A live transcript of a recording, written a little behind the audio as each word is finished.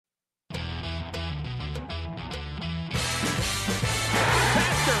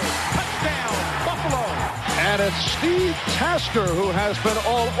And it's Steve Tasker who has been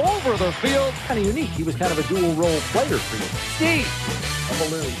all over the field. Kind of unique. He was kind of a dual-role player for you. Steve! A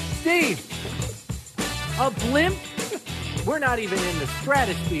balloon. Steve! A blimp? We're not even in the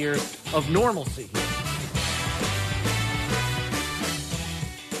stratosphere of normalcy here.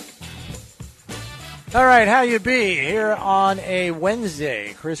 All right, how you be here on a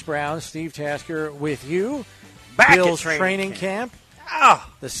Wednesday? Chris Brown, Steve Tasker with you. Back Bill's at training camp.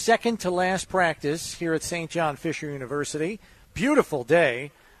 The second to last practice here at St. John Fisher University. Beautiful day.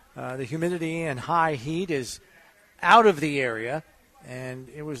 The humidity and high heat is out of the area, and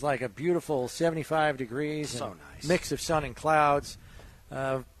it was like a beautiful 75 degrees. So and nice. Mix of sun and clouds.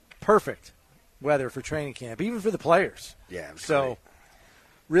 Perfect weather for training camp, even for the players. Yeah, it was so. great.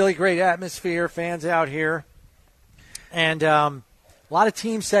 Really great atmosphere, fans out here. And a lot of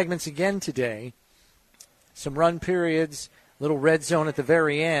team segments again today. Some run periods, little red zone at the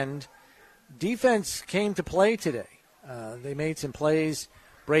very end. Defense came to play today. They made some plays,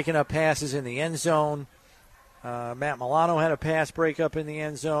 breaking up passes in the end zone. Matt Milano had a pass break up in the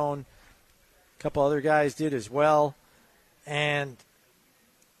end zone. A couple other guys did as well. And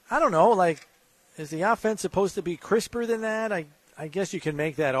I don't know, like, is the offense supposed to be crisper than that? I guess you can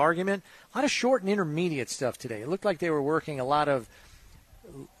make that argument. A lot of short and intermediate stuff today. It looked like they were working a lot of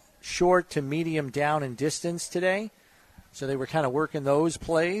short to medium down and distance today. So they were kind of working those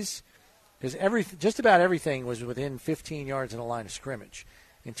plays. Because just about everything was within 15 yards of the line of scrimmage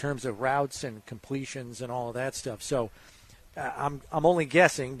in terms of routes and completions and all of that stuff. So I'm only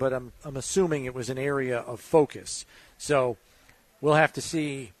guessing, but I'm assuming it was an area of focus. So we'll have to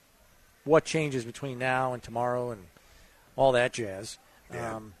see what changes between now and tomorrow and all that jazz.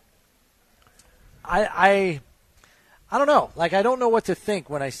 Yeah. I don't know. Like, I don't know what to think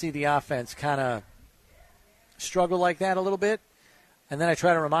when I see the offense kind of struggle like that a little bit. And then I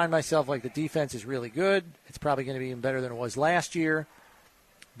try to remind myself, like, the defense is really good. It's probably going to be even better than it was last year.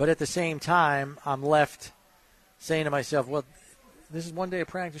 But at the same time, I'm left saying to myself, well, this is one day of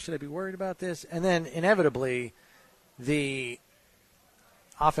practice. Should I be worried about this? And then inevitably, the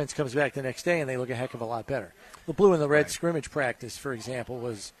offense comes back the next day and they look a heck of a lot better. The blue and the red scrimmage practice, for example,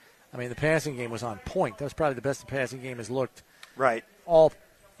 was, I mean, the passing game was on point. That was probably the best the passing game has looked all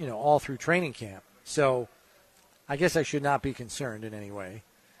through training camp. So I guess I should not be concerned in any way.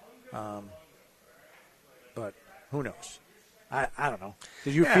 But who knows? I don't know.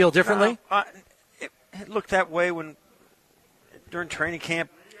 Did you feel differently? It looked that way during training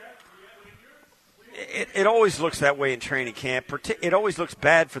camp. It always looks that way in training camp. It always looks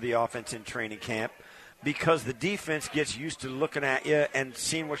bad for the offense in training camp because the defense gets used to looking at you and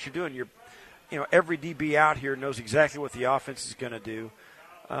seeing what you're doing. Every DB out here knows exactly what the offense is going to do.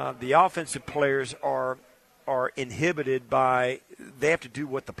 The offensive players are inhibited by they have to do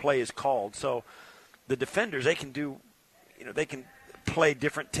what the play is called. So the defenders, they can do, they can play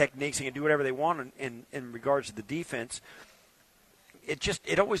different techniques and can do whatever they want in regards to the defense.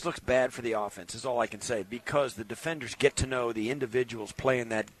 It always looks bad for the offense is all I can say because the defenders get to know the individuals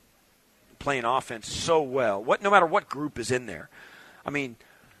playing offense so well. No matter what group is in there. I mean,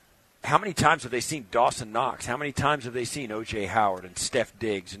 how many times have they seen Dawson Knox? How many times have they seen O.J. Howard and Steph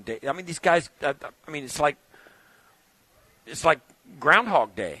Diggs? These guys, it's like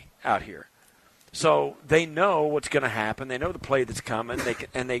Groundhog Day out here. So they know what's going to happen. They know the play that's coming.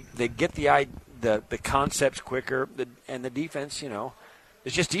 They get the concepts quicker, and the defense,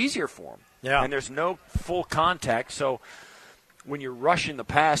 it's just easier for them. Yeah. And there's no full contact, so when you're rushing the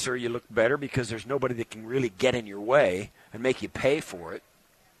passer, you look better because there's nobody that can really get in your way and make you pay for it.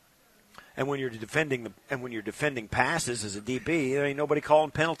 And when you're defending passes as a DB, there ain't nobody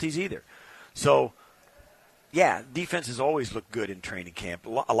calling penalties either. So, yeah, defenses always look good in training camp,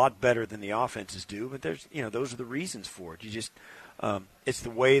 a lot better than the offenses do. But there's, those are the reasons for it. You just, it's the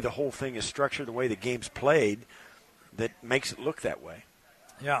way the whole thing is structured, the way the game's played, that makes it look that way.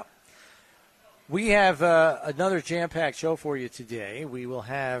 Yeah. We have another jam-packed show for you today. We will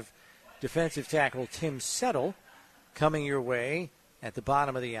have defensive tackle Tim Settle coming your way at the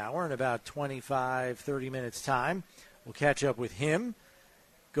bottom of the hour in about 25, 30 minutes' time. We'll catch up with him,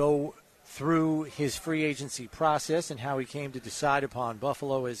 go through his free agency process and how he came to decide upon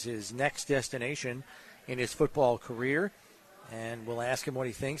Buffalo as his next destination in his football career. And we'll ask him what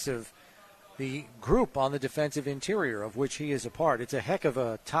he thinks of the group on the defensive interior of which he is a part. It's a heck of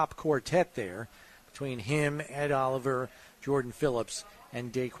a top quartet there between him, Ed Oliver, Jordan Phillips,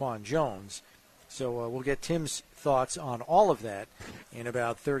 and Daquan Jones. So we'll get Tim's thoughts on all of that in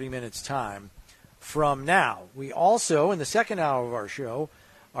about 30 minutes' time from now. We also, in the second hour of our show,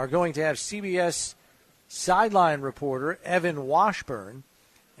 are going to have CBS sideline reporter Evan Washburn.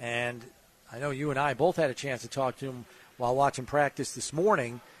 And I know you and I both had a chance to talk to him while watching practice this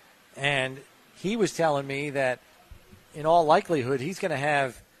morning, and he was telling me that in all likelihood he's going to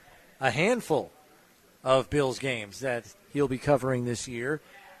have a handful of Bills games that he'll be covering this year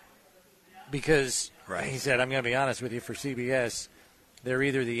because he said, I'm going to be honest with you, for CBS, they're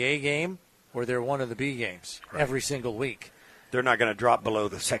either the A game or they're one of the B games every single week. They're not going to drop below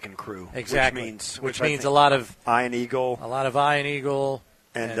the second crew. Exactly. Which means a lot of Ian Eagle. A lot of Ian Eagle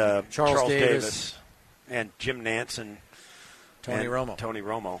and Charles Davis. And Jim Nance and Tony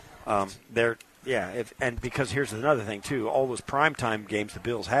Romo. And because here's another thing, too. All those primetime games the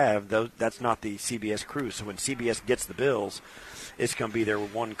Bills have, that's not the CBS crew. So when CBS gets the Bills, it's going to be their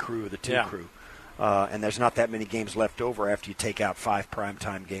one crew, the two crew. And there's not that many games left over after you take out 5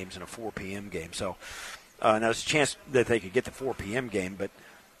 primetime games and a 4 p.m. game. So now there's a chance that they could get the 4 p.m. game. But,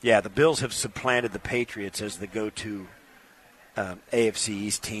 the Bills have supplanted the Patriots as the go-to AFC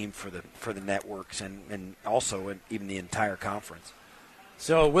East team for the networks and also even the entire conference.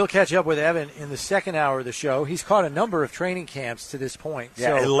 So we'll catch up with Evan in the second hour of the show. He's caught a number of training camps to this point.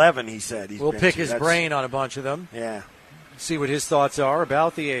 Yeah, so 11, he said. We'll pick his brain on a bunch of them. Yeah. See what his thoughts are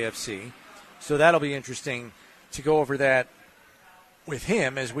about the AFC. So that'll be interesting to go over that with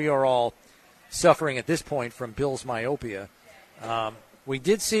him as we are all suffering at this point from Bills myopia. We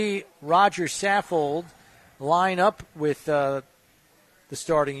did see Roger Saffold line up with the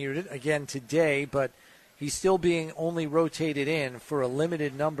starting unit again today, but he's still being only rotated in for a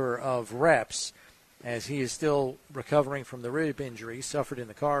limited number of reps as he is still recovering from the rib injury suffered in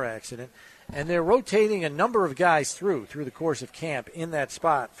the car accident. And they're rotating a number of guys through the course of camp in that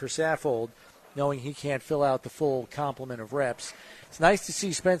spot for Saffold, knowing he can't fill out the full complement of reps. It's nice to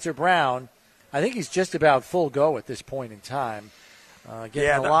see Spencer Brown. I think he's just about full go at this point in time,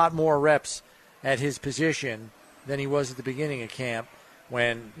 getting a lot more reps at his position than he was at the beginning of camp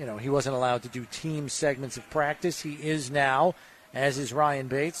when, he wasn't allowed to do team segments of practice. He is now, as is Ryan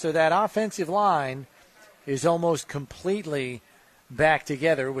Bates. So that offensive line is almost completely back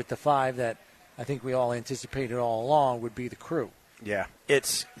together with the 5 that I think we all anticipated all along would be the crew. Yeah,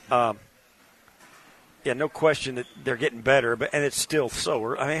 it's no question that they're getting better, and it's still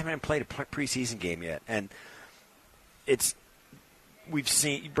so. I haven't played a preseason game yet, and we've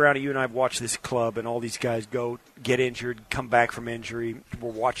seen, Brownie, you and I have watched this club, and all these guys get injured, come back from injury.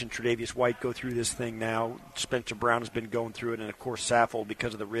 We're watching Tre'Davious White go through this thing now. Spencer Brown has been going through it, and, of course, Saffold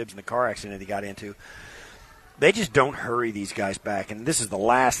because of the ribs and the car accident he got into. They just don't hurry these guys back, and this is the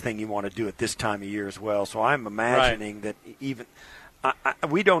last thing you want to do at this time of year as well. So I'm imagining that even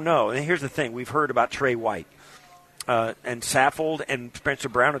we don't know. And here's the thing. We've heard about Trey White, and Saffold and Spencer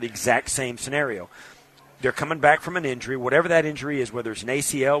Brown are the exact same scenario. They're coming back from an injury, whatever that injury is, whether it's an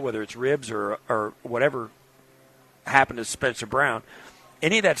ACL, whether it's ribs or whatever happened to Spencer Brown.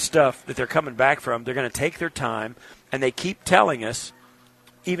 Any of that stuff that they're coming back from, they're going to take their time, and they keep telling us,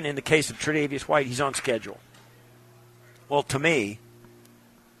 even in the case of Tre'Davious White, he's on schedule. Well, to me,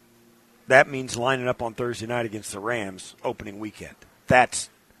 that means lining up on Thursday night against the Rams opening weekend. That's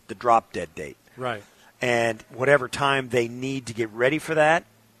the drop-dead date. Right. And whatever time they need to get ready for that,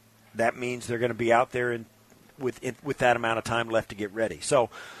 that means they're going to be out there with that amount of time left to get ready. So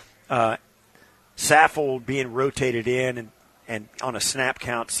Saffold being rotated in and on a snap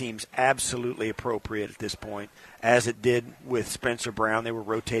count seems absolutely appropriate at this point, as it did with Spencer Brown. They were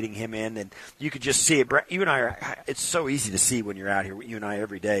rotating him in, and you could just see it. You and I it's so easy to see when you're out here, you and I,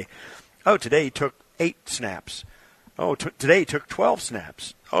 every day. Oh, today he took 8 snaps. Oh, today he took 12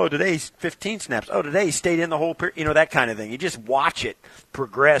 snaps. Oh, today's 15 snaps. Oh, today he stayed in the whole period. That kind of thing. You just watch it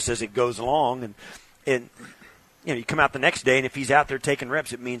progress as it goes along, and you come out the next day, and if he's out there taking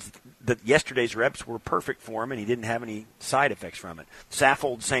reps, it means that yesterday's reps were perfect for him, and he didn't have any side effects from it.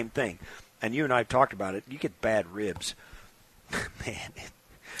 Saffold, same thing. And you and I have talked about it. You get bad ribs. Man, it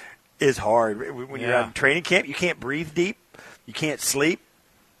is hard. When you're out in training camp, you can't breathe deep. You can't sleep.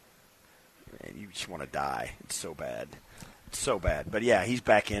 Man, you just want to die. It's so bad. It's so bad. But, yeah, he's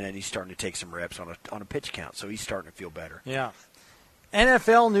back in, and he's starting to take some reps on a pitch count, so he's starting to feel better. Yeah.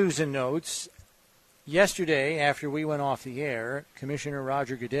 NFL news and notes. Yesterday, after we went off the air, Commissioner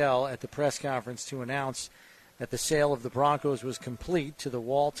Roger Goodell at the press conference to announce that the sale of the Broncos was complete to the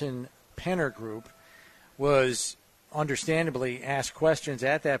Walton Penner Group was understandably asked questions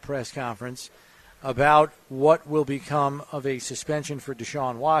at that press conference about what will become of a suspension for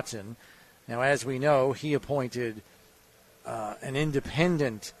Deshaun Watson. Now, as we know, he appointed an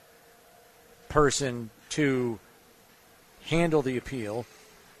independent person to handle the appeal,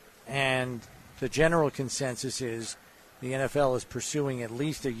 and the general consensus is the NFL is pursuing at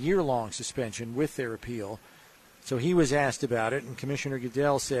least a year-long suspension with their appeal. So he was asked about it, and Commissioner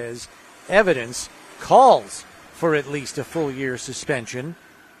Goodell says evidence calls for at least a full year suspension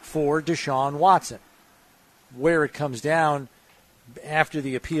for Deshaun Watson. Where it comes down after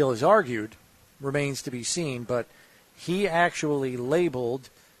the appeal is argued remains to be seen, but he actually labeled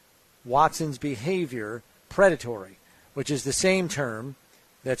Watson's behavior predatory, which is the same term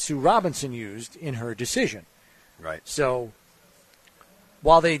that Sue Robinson used in her decision. Right. So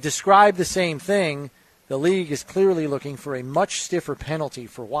while they describe the same thing, the league is clearly looking for a much stiffer penalty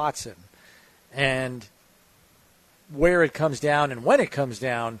for Watson. And where it comes down and when it comes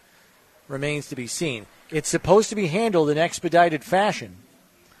down remains to be seen. It's supposed to be handled in expedited fashion.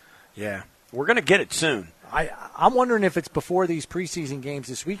 Yeah. We're going to get it soon. I'm wondering if it's before these preseason games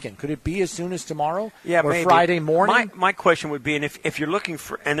this weekend. Could it be as soon as tomorrow? Yeah, or maybe. Friday morning? My question would be, and if you're looking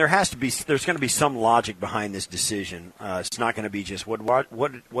for, and there's going to be some logic behind this decision. It's not going to be just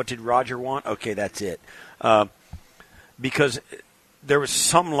what did Roger want? Okay, that's it. Because there was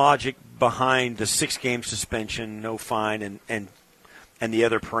some logic behind the 6-game suspension, no fine, and the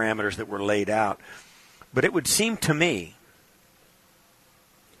other parameters that were laid out. But it would seem to me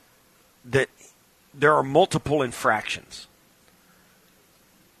that there are multiple infractions.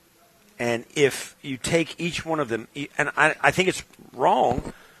 And if you take each one of them, and I think it's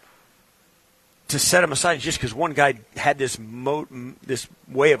wrong to set them aside just because one guy had this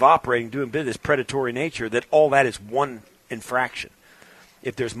way of operating, doing business, predatory nature, that all that is one infraction.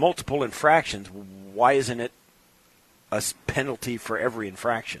 If there's multiple infractions, why isn't it a penalty for every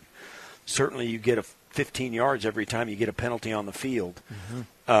infraction? Certainly you get a 15 yards every time you get a penalty on the field.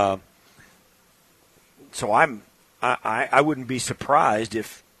 Mm-hmm. So I wouldn't be surprised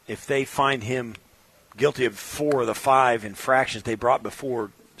if they find him guilty of 4 of the 5 infractions they brought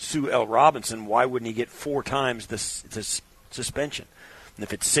before Sue L. Robinson. Why wouldn't he get 4 times the suspension? And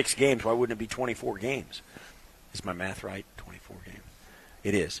if it's 6 games, why wouldn't it be 24 games? Is my math right? 24 games.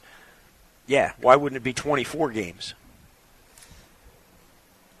 It is. Yeah, why wouldn't it be 24 games?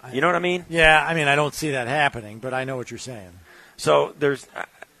 You know what I mean? Yeah, I mean, I don't see that happening, but I know what you're saying. So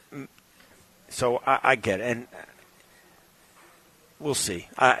I get it, and we'll see.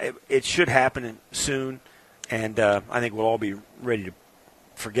 It should happen soon, and I think we'll all be ready to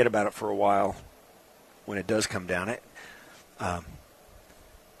forget about it for a while when it does come down. I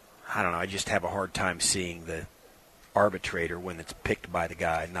don't know. I just have a hard time seeing the arbitrator when it's picked by the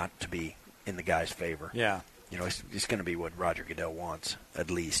guy not to be in the guy's favor. Yeah. You know, it's going to be what Roger Goodell wants,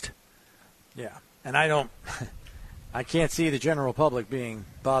 at least. Yeah, and I can't see the general public being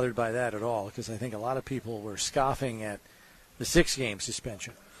bothered by that at all because I think a lot of people were scoffing at the 6-game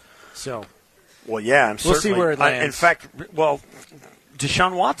suspension. So, well, yeah, we'll see where it lands. In fact,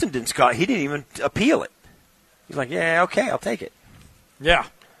 Deshaun Watson didn't scoff. He didn't even appeal it. He's like, yeah, okay, I'll take it. Yeah,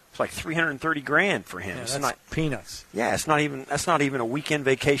 it's like $330,000 for him. Yeah, it's that's not peanuts. Yeah, that's not even a weekend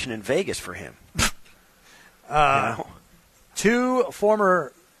vacation in Vegas for him. 2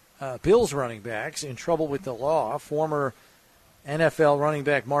 former Bills running backs in trouble with the law. Former NFL running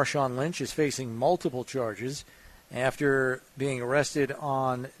back Marshawn Lynch is facing multiple charges after being arrested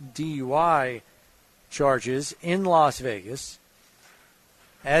on DUI charges in Las Vegas.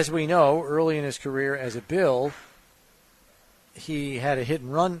 As we know, early in his career as a Bill, he had a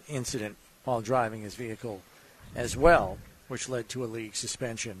hit-and-run incident while driving his vehicle as well, which led to a league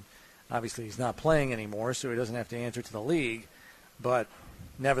suspension. Obviously, he's not playing anymore, so he doesn't have to answer to the league. But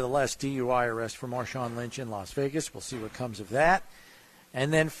nevertheless, DUI arrest for Marshawn Lynch in Las Vegas. We'll see what comes of that.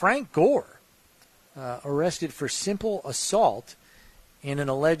 And then Frank Gore, arrested for simple assault in an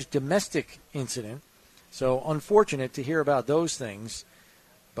alleged domestic incident. So unfortunate to hear about those things,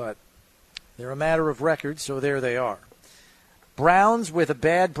 but they're a matter of record, so there they are. Browns with a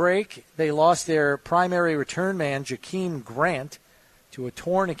bad break. They lost their primary return man, Jakeem Grant, to a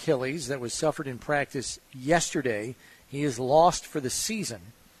torn Achilles that was suffered in practice yesterday. He is lost for the season,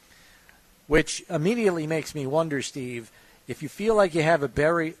 which immediately makes me wonder, Steve, if you feel like you have a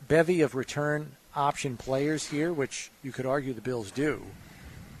bevy of return option players here, which you could argue the Bills do,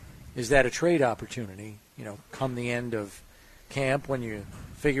 is that a trade opportunity, come the end of camp when you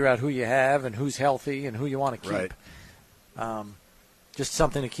figure out who you have and who's healthy and who you want to keep? Right. Just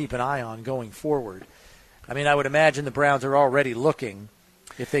something to keep an eye on going forward. I mean, I would imagine the Browns are already looking.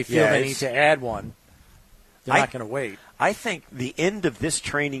 If they feel they need to add one, they're not going to wait. I think the end of this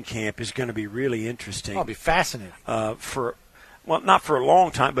training camp is going to be really interesting. It'll be fascinating. Not for a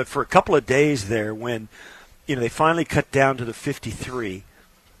long time, but for a couple of days there when, they finally cut down to the 53.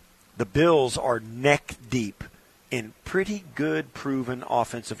 The Bills are neck deep in pretty good, proven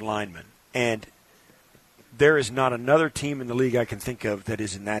offensive linemen. And there is not another team in the league I can think of that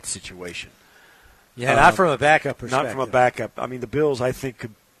is in that situation. Yeah, not from a backup perspective. Not from a backup. I mean, the Bills, I think,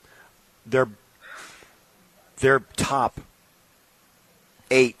 their top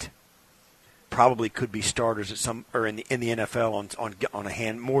 8 probably could be starters at some or in the NFL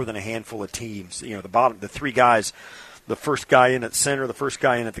on more than a handful of teams. You know, the 3 guys, the first guy in at center, the first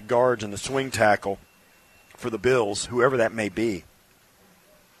guy in at the guards, and the swing tackle for the Bills, whoever that may be,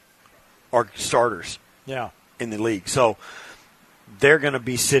 are starters. Yeah. In the league. So they're going to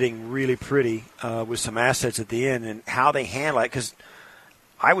be sitting really pretty with some assets at the end, and how they handle it. Because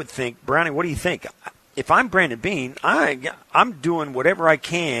I would think, Brownie, what do you think? If I'm Brandon Beane, I'm doing whatever I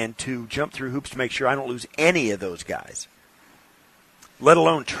can to jump through hoops to make sure I don't lose any of those guys, let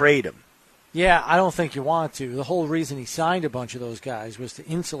alone trade them. Yeah, I don't think you want to. The whole reason he signed a bunch of those guys was to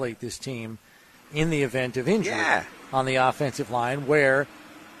insulate this team in the event of injury on the offensive line, where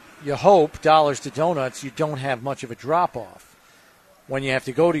you hope, dollars to donuts, you don't have much of a drop-off when you have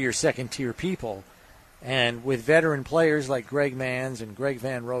to go to your second-tier people. And with veteran players like Greg Manns and Greg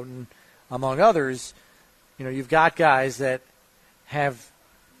Van Roten, among others, you know, you've got guys that have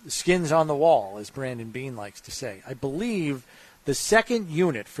skins on the wall, as Brandon Beane likes to say. I believe the second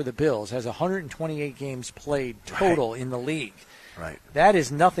unit for the Bills has 128 games played total in the league. Right. That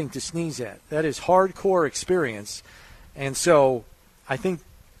is nothing to sneeze at. That is hardcore experience. And so I think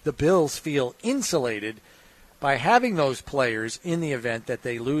the Bills feel insulated by having those players in the event that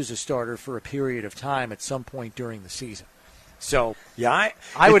they lose a starter for a period of time at some point during the season. So I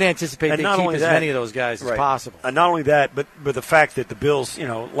would anticipate they keep as many of those guys as possible. And not only that, but the fact that the Bills, you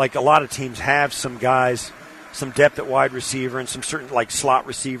know, like a lot of teams have some guys, some depth at wide receiver and some certain like slot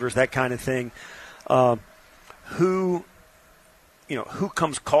receivers, that kind of thing, who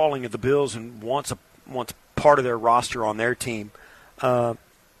comes calling at the Bills and wants part of their roster on their team.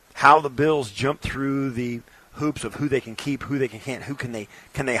 How the Bills jump through the hoops of who they can keep, who they can't,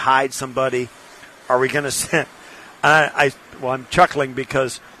 can they hide somebody? Are we going to send? I'm chuckling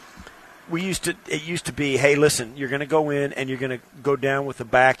because it used to be, hey, listen, you're going to go in and you're going to go down with a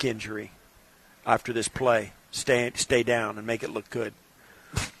back injury after this play. Stay down and make it look good.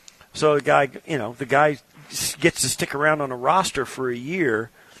 So the guy gets to stick around on a roster for a year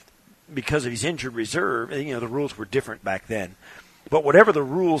because of his injured reserve. You know, the rules were different back then. But whatever the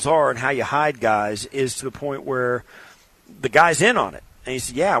rules are and how you hide guys is to the point where the guy's in on it. And he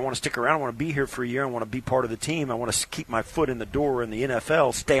said, yeah, I want to stick around. I want to be here for a year. I want to be part of the team. I want to keep my foot in the door in the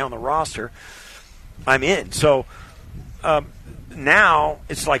NFL, stay on the roster. I'm in. So now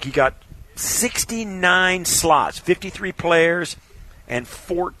it's like you got 69 slots, 53 players, and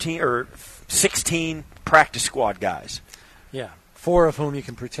 16 practice squad guys. Yeah, 4 of whom you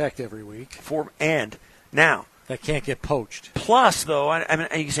can protect every week. And now that can't get poached. Plus, though, I mean,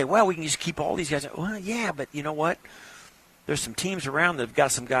 you can say, well, we can just keep all these guys. Well, yeah, but you know what? There's some teams around that have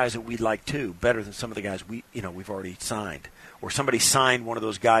got some guys that we'd like too, better than some of the guys we've already signed. Or somebody signed one of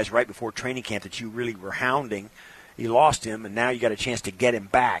those guys right before training camp that you really were hounding. You lost him, and now you got a chance to get him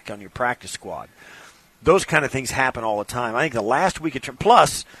back on your practice squad. Those kind of things happen all the time. I think the last week of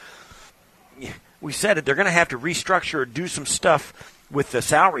plus, we said it, they're going to have to restructure or do some stuff with the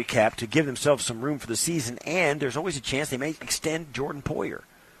salary cap to give themselves some room for the season, and there's always a chance they may extend Jordan Poyer.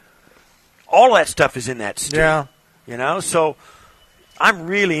 All that stuff is in that stew. Yeah. You know, so I'm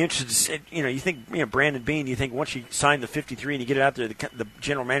really interested. You think, Brandon Beane, you think once you sign the 53 and you get it out there, the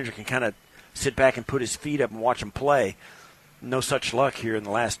general manager can kind of sit back and put his feet up and watch him play. No such luck here in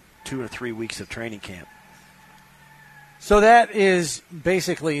the last 2 or 3 weeks of training camp. So that is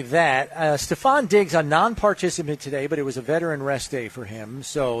basically that. Stephon Diggs, a non-participant today, but it was a veteran rest day for him,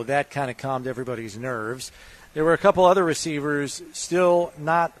 so that kind of calmed everybody's nerves. There were a couple other receivers still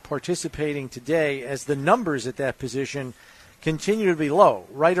not participating today as the numbers at that position continue to be low,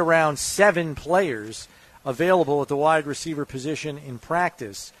 right around 7 players available at the wide receiver position in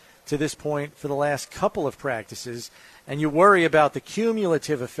practice to this point for the last couple of practices. And you worry about the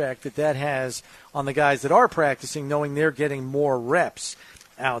cumulative effect that has on the guys that are practicing, knowing they're getting more reps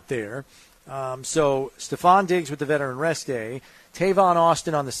out there. So Stephon Diggs with the veteran rest day, Tavon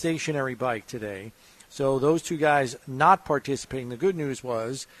Austin on the stationary bike today. So those 2 guys not participating. The good news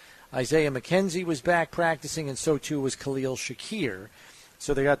was Isaiah McKenzie was back practicing, and so too was Khalil Shakir.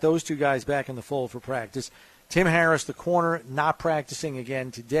 So they got those 2 guys back in the fold for practice. Tim Harris, the corner, not practicing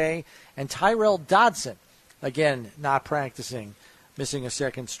again today. And Tyrell Dodson, again, not practicing, missing a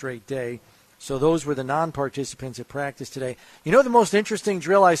second straight day. So those were the non-participants at practice today. You know the most interesting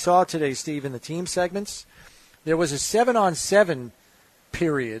drill I saw today, Steve, in the team segments? There was a 7-on-7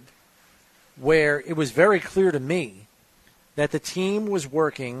 period where it was very clear to me that the team was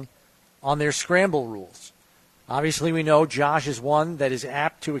working on their scramble rules. Obviously, we know Josh is one that is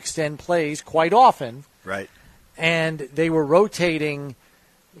apt to extend plays quite often. Right. And they were rotating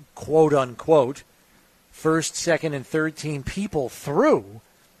quote unquote, first, second, and third team people through,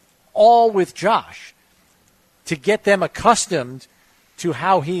 all with Josh, to get them accustomed to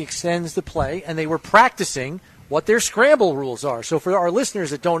how he extends the play, and they were practicing what their scramble rules are. So for our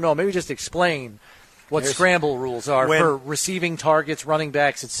listeners that don't know, maybe just explain what scramble rules are for receiving targets, running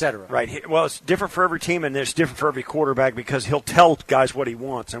backs, etc. Right. Well, it's different for every team, and it's different for every quarterback because he'll tell guys what he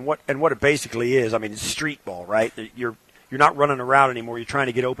wants and what it basically is. I mean, it's street ball, right? You're not running a route anymore. You're trying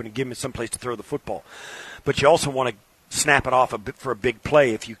to get open and give him someplace to throw the football, but you also want to snap it off for a big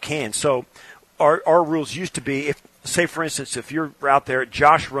play if you can. So our rules used to be, if say for instance, if you're out there,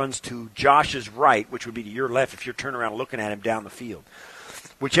 Josh runs to Josh's right, which would be to your left if you're turning around looking at him down the field.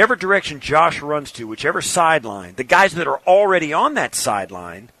 Whichever direction Josh runs to, whichever sideline, the guys that are already on that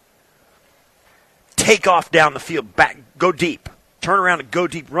sideline take off down the field, back, go deep, turn around and go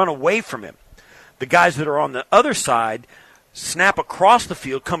deep, run away from him. The guys that are on the other side snap across the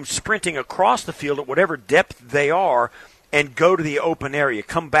field, come sprinting across the field at whatever depth they are, and go to the open area,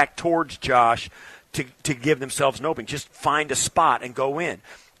 come back towards Josh to give themselves an opening. Just find a spot and go in.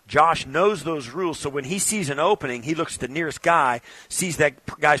 Josh knows those rules, so when he sees an opening, he looks at the nearest guy, sees that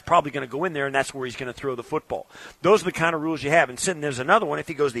guy's probably going to go in there, and that's where he's going to throw the football. Those are the kind of rules you have. And then there's another one. If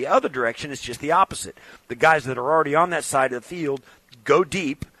he goes the other direction, it's just the opposite. The guys that are already on that side of the field go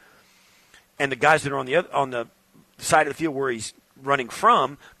deep, and the guys that are on the side of the field where he's running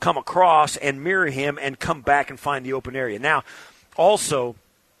from come across and mirror him and come back and find the open area. Now, also,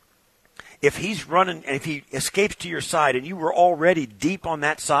 if he's running and if he escapes to your side and you were already deep on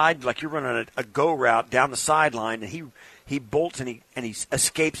that side, like you're running a go route down the sideline, and he bolts and he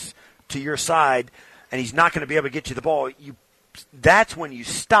escapes to your side, and he's not going to be able to get you the ball, that's when you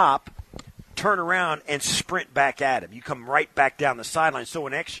stop, turn around, and sprint back at him. You come right back down the sideline. So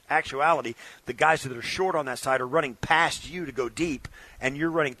in actuality, the guys that are short on that side are running past you to go deep, and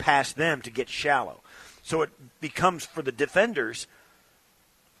you're running past them to get shallow. So it becomes, for the defenders,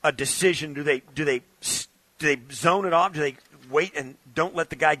 a decision. Do they zone it off? Do they wait and don't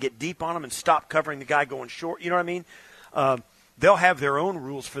let the guy get deep on them and stop covering the guy going short? You know what I mean? They'll have their own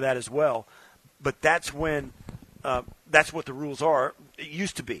rules for that as well. But that's when that's what the rules are. It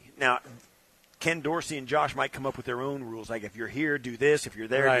used to be. Now, Ken Dorsey and Josh might come up with their own rules. Like if you're here, do this. If you're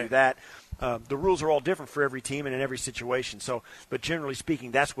there, do that. The rules are all different for every team and in every situation. So, but generally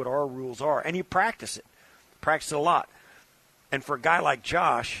speaking, that's what our rules are. And you practice it. Practice it a lot. And for a guy like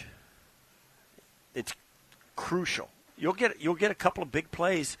Josh, it's crucial. You'll get a couple of big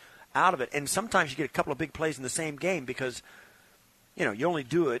plays out of it, and sometimes you get a couple of big plays in the same game because, you only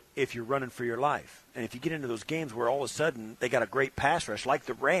do it if you're running for your life. And if you get into those games where all of a sudden they got a great pass rush, like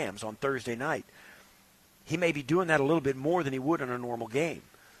the Rams on Thursday night, he may be doing that a little bit more than he would in a normal game.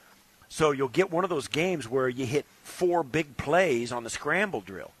 So you'll get one of those games where you hit 4 big plays on the scramble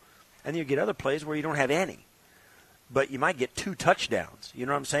drill, and then you get other plays where you don't have any. But you might get 2 touchdowns. You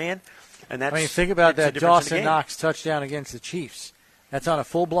know what I'm saying? And that's, think about that Dawson Knox touchdown against the Chiefs. That's on a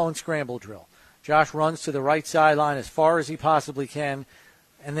full-blown scramble drill. Josh runs to the right sideline as far as he possibly can,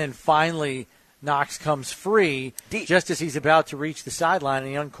 and then finally Knox comes free deep, just as he's about to reach the sideline,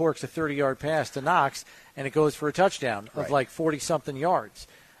 and he uncorks a 30-yard pass to Knox, and it goes for a touchdown of like 40-something yards.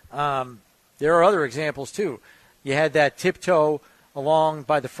 There are other examples, too. You had that tiptoe along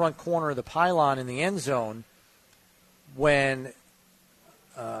by the front corner of the pylon in the end zone when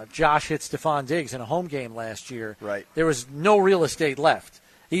Josh hit Stephon Diggs in a home game last year. Right. There was no real estate left.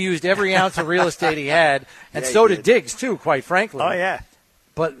 He used every ounce of real estate he had, and so did Diggs, too, quite frankly. Oh, yeah.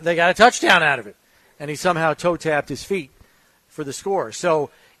 But they got a touchdown out of it, and he somehow toe-tapped his feet for the score. So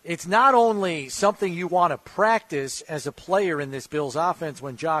it's not only something you want to practice as a player in this Bills offense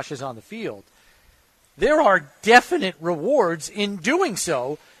when Josh is on the field. There are definite rewards in doing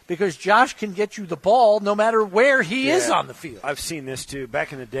so, because Josh can get you the ball no matter where he is on the field. I've seen this, too.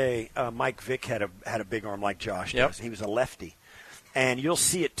 Back in the day, Mike Vick had a big arm like Josh does. He was a lefty. And you'll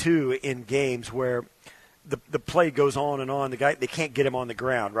see it, too, in games where the play goes on and on. The guy, they can't get him on the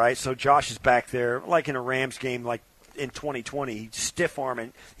ground, right? So Josh is back there, like in a Rams game like in 2020. He stiff-arm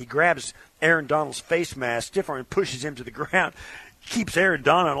and he grabs Aaron Donald's face mask, stiff-arm, and pushes him to the ground. Keeps Aaron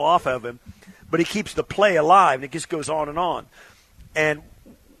Donald off of him, but he keeps the play alive, and it just goes on and on. And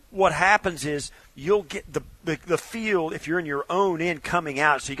what happens is you'll get the field, if you're in your own end coming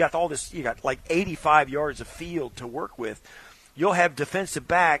out, so you got all this, you got like 85 yards of field to work with. You'll have defensive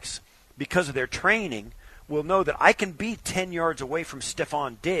backs, because of their training, will know that I can be 10 yards away from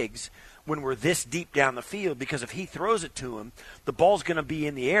Stephon Diggs when we're this deep down the field, because if he throws it to him, the ball's going to be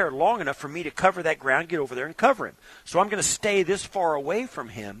in the air long enough for me to cover that ground, get over there and cover him. So I'm going to stay this far away from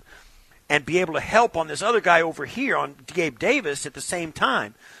him. and be able to help on this other guy over here on Gabe Davis at the same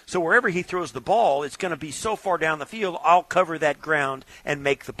time. So wherever he throws the ball, it's going to be so far down the field, I'll cover that ground and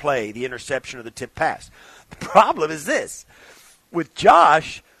make the play, the interception or the tip pass. The problem is this. With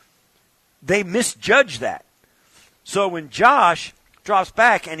Josh, they misjudge that. So when Josh drops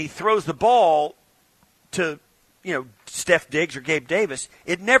back and he throws the ball to, Steph Diggs or Gabe Davis,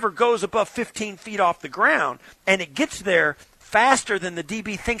 it never goes above 15 feet off the ground, and it gets there faster than the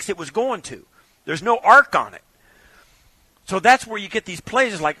DB thinks it was going to. There's no arc on it. So that's where you get these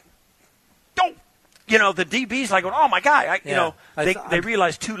plays. It's like, don't. The DB's like, oh, my God. They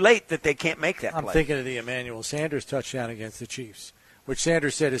realize too late that they can't make that play. I'm thinking of the Emmanuel Sanders touchdown against the Chiefs, which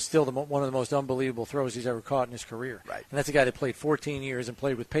Sanders said is still one of the most unbelievable throws he's ever caught in his career. Right. And that's a guy that played 14 years and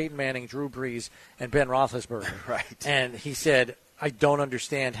played with Peyton Manning, Drew Brees, and Ben Roethlisberger. Right. And he said, I don't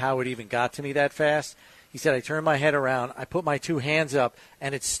understand how it even got to me that fast. He said, I turned my head around, I put my two hands up,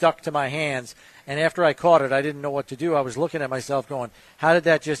 and it stuck to my hands. And after I caught it, I didn't know what to do. I was looking at myself going, how did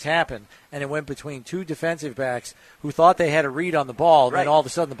that just happen? And it went between two defensive backs who thought they had a read on the ball, and then all of a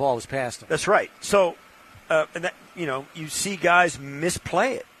sudden the ball was past them. That's right. So, you see guys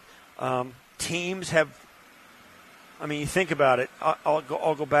misplay it. Teams have, you think about it. I'll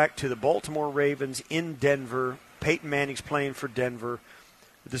go back to the Baltimore Ravens in Denver. Peyton Manning's playing for Denver.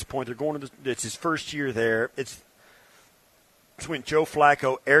 At this point, they're going to it's his first year there. It's when Joe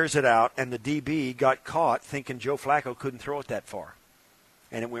Flacco airs it out, and the DB got caught thinking Joe Flacco couldn't throw it that far.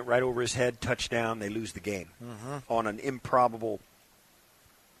 And it went right over his head, touchdown, they lose the game on an improbable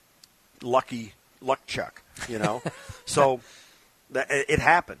luck chuck, So it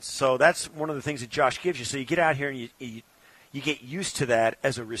happens. So that's one of the things that Josh gives you. So you get out here and you get used to that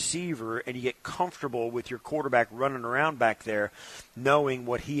as a receiver, and you get comfortable with your quarterback running around back there, knowing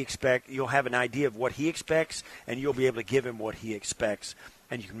what he expects. You'll have an idea of what he expects, and you'll be able to give him what he expects,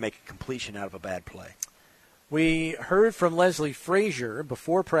 and you can make a completion out of a bad play. We heard from Leslie Frazier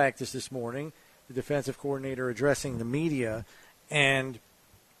before practice this morning, the defensive coordinator addressing the media, and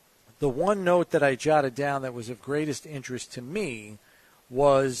the one note that I jotted down that was of greatest interest to me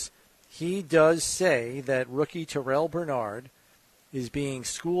was he does say that rookie Terrell Bernard is being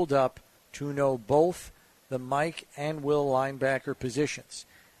schooled up to know both the Mike and Will linebacker positions.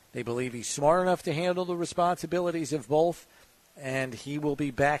 They believe he's smart enough to handle the responsibilities of both, and he will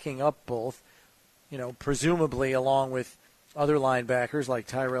be backing up both, presumably along with other linebackers like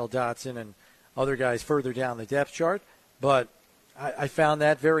Tyrell Dotson and other guys further down the depth chart. But I found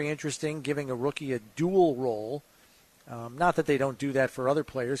that very interesting, giving a rookie a dual role. Not that they don't do that for other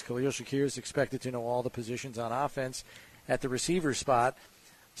players. Khalil Shakir is expected to know all the positions on offense at the receiver spot.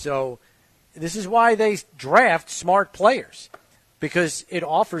 So this is why they draft smart players, because it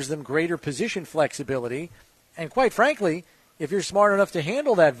offers them greater position flexibility. And quite frankly, if you're smart enough to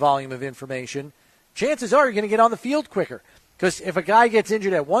handle that volume of information, chances are you're going to get on the field quicker. Because if a guy gets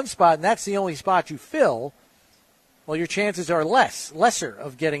injured at one spot and that's the only spot you fill, well, your chances are lesser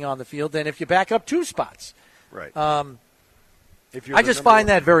of getting on the field than if you back up two spots. Right. I just find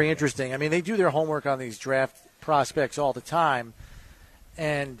that very interesting. They do their homework on these draft prospects all the time,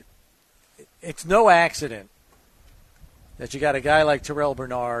 and it's no accident that you got a guy like Terrell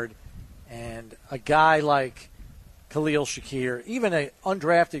Bernard and a guy like Khalil Shakir, even an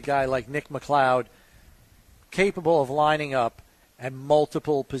undrafted guy like Nick McLeod, capable of lining up at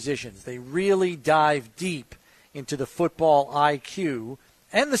multiple positions. They really dive deep into the football IQ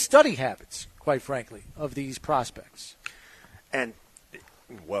and the study habits, quite frankly, of these prospects. And,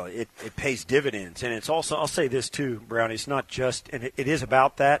 well, it pays dividends. And it's also, I'll say this too, Brownie, it's not just, and it is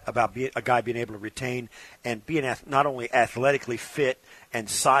about that, about a guy being able to retain and being not only athletically fit and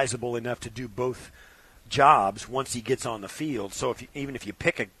sizable enough to do both jobs once he gets on the field. So even if you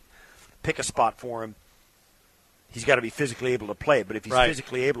pick a spot for him, he's got to be physically able to play. But if he's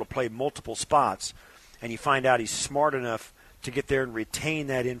physically able to play multiple spots and you find out he's smart enough to get there and retain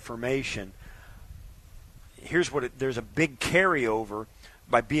that information, there's a big carryover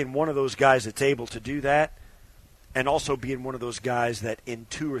by being one of those guys that's able to do that, and also being one of those guys that in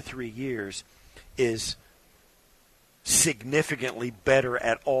 2 or 3 years is significantly better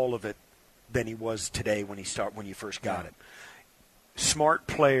at all of it than he was today when you first got it. Smart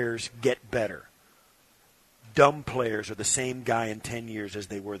players get better. Dumb players are the same guy in 10 years as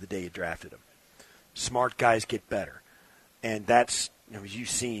they were the day you drafted them. Smart guys get better. And that's, as you've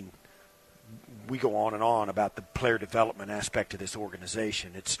seen, we go on and on about the player development aspect of this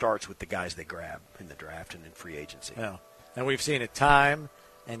organization. It starts with the guys they grab in the draft and in free agency. Yeah. And we've seen it time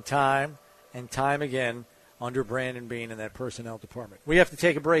and time and time again under Brandon Beane in that personnel department. We have to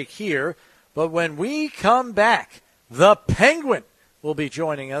take a break here, but when we come back, the Penguin will be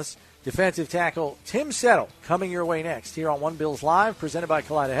joining us. Defensive tackle Tim Settle coming your way next here on One Bills Live, presented by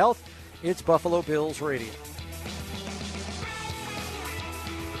Kaleida Health. It's Buffalo Bills Radio.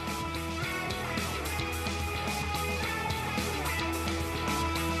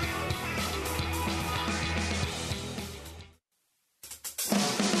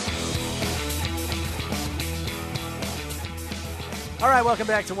 All right, welcome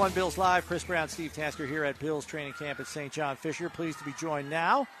back to One Bills Live. Chris Brown, Steve Tasker here at Bills Training Camp at St. John Fisher. Pleased to be joined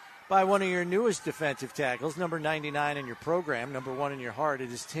now by one of your newest defensive tackles, number 99 in your program, number 1 in your heart.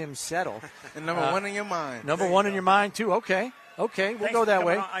 It is Tim Settle. And number 1 in your mind. Number 1 in your mind, too. Okay, we'll go that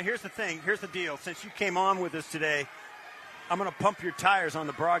way. Here's the thing. Here's the deal. Since you came on with us today, I'm going to pump your tires on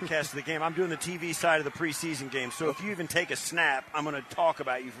the broadcast of the game. I'm doing the TV side of the preseason game. So if you even take a snap, I'm going to talk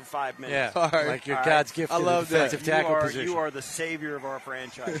about you for 5 minutes. Yeah, like your God's gift to the defensive tackle position. You are the savior of our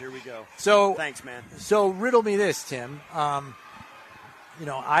franchise. Here we go. So thanks, man. So riddle me this, Tim.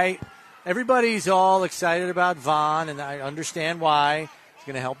 Everybody's all excited about Vaughn, and I understand why. It's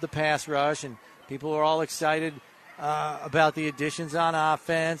going to help the pass rush, and people are all excited about the additions on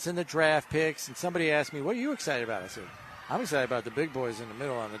offense and the draft picks. And somebody asked me, what are you excited about? I said, I'm excited about the big boys in the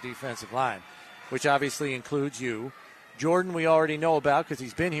middle on the defensive line, which obviously includes you. Jordan we already know about because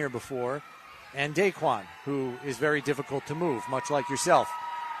he's been here before, and Daquan, who is very difficult to move, much like yourself.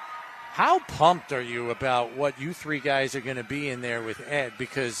 How pumped are you about what you three guys are going to be in there with Ed?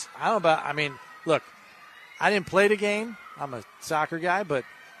 Because look, I didn't play the game. I'm a soccer guy, but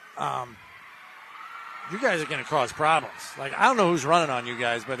you guys are going to cause problems. Like, I don't know who's running on you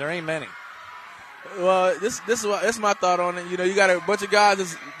guys, but there ain't many. Well, that's my thought on it. You got a bunch of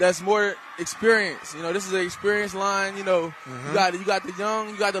guys that's more experienced. This is an experienced line. You got the young,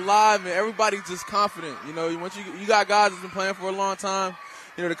 you got the live, and everybody's just confident. Once you got guys that's been playing for a long time.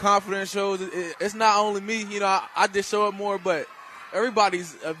 The confidence shows. It's not only me. I just show up more, but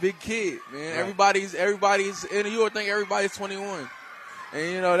everybody's a big kid, man. Right. Everybody's, and you would think everybody's 21.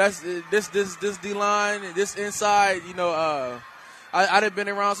 And that's this D line, this inside. I done been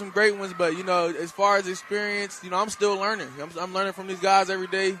around some great ones, but as far as experience, I'm still learning. I'm learning from these guys every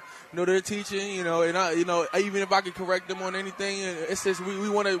day. They're teaching. And I, even if I can correct them on anything, it's just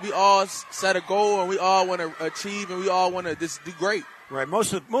we all set a goal and we all want to achieve and we all want to just do great. Right.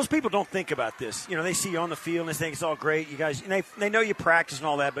 Most people don't think about this. They see you on the field and they think it's all great. You guys, and they know you practice and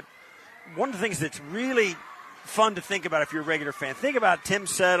all that. But one of the things that's really fun to think about if you're a regular fan, think about Tim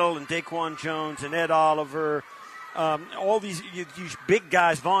Settle and Daquan Jones and Ed Oliver, all these big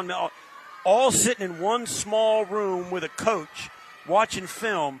guys, Vaughn, all sitting in one small room with a coach watching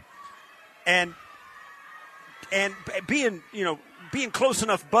film and being close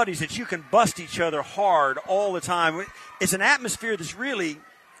enough buddies that you can bust each other hard all the time. It's an atmosphere that's really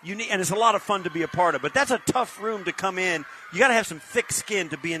unique, and it's a lot of fun to be a part of. But that's a tough room to come in. You got to have some thick skin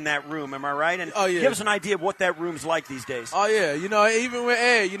to be in that room. Am I right? And give us an idea of what that room's like these days. Oh, yeah. Even with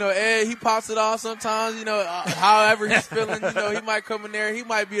Ed, Ed, he pops it off sometimes, however he's feeling. He might come in there. He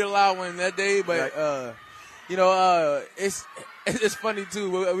might be the loud one that day. But, it's funny,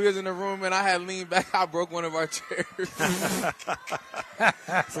 too. We was in the room, and I had leaned back. I broke one of our chairs.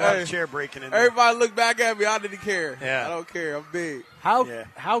 It's a lot of chair breaking in there. Everybody looked back at me. I didn't care. Yeah. I don't care. I'm big.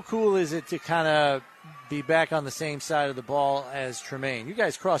 How cool is it to kind of be back on the same side of the ball as Tremaine? You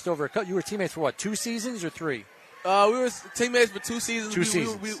guys crossed over. You were teammates for what, 2 seasons or 3? We were teammates for 2 seasons.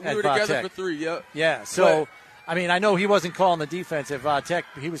 We were together for 3, yep. Yeah, so, I know he wasn't calling the defense at Tech.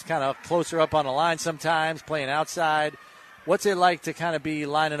 He was kind of closer up on the line sometimes, playing outside. What's it like to kind of be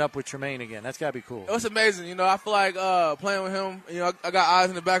lining up with Tremaine again? That's got to be cool. It's amazing. I feel like playing with him, I got eyes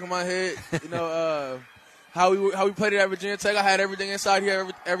in the back of my head. How we played it at Virginia Tech, I had everything inside, he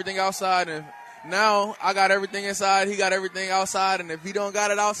had everything outside. And now I got everything inside, he got everything outside. And if he don't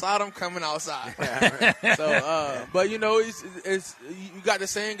got it outside, I'm coming outside. So, but, it's you got the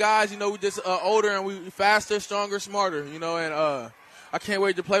same guys. We just older and we faster, stronger, smarter, and I can't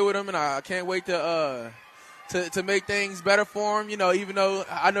wait to play with them, and I can't wait to make things better for him, even though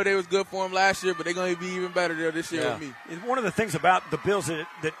I know they was good for him last year, but they're going to be even better this year with me. One of the things about the Bills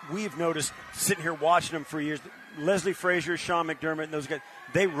that we've noticed sitting here watching them for years, Leslie Frazier, Sean McDermott, and those guys,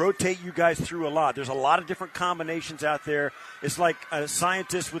 they rotate you guys through a lot. There's a lot of different combinations out there. It's like a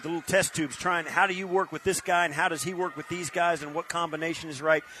scientist with the little test tubes trying, how do you work with this guy and how does he work with these guys and what combination is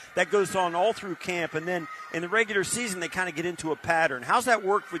right? That goes on all through camp. And then in the regular season, they kind of get into a pattern. How's that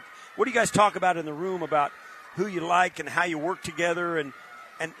work? What do you guys talk about in the room about who you like and how you work together, and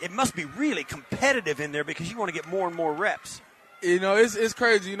it must be really competitive in there because you want to get more and more reps. It's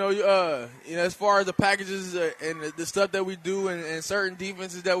crazy. As far as the packages and the stuff that we do and certain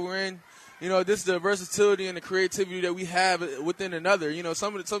defenses that we're in, this is the versatility and the creativity that we have within another.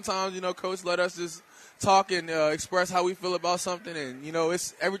 Sometimes, coach let us just talk and express how we feel about something, and,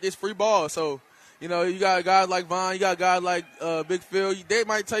 it's free ball. So, you got guys like Vaughn, you got guys like Big Phil. They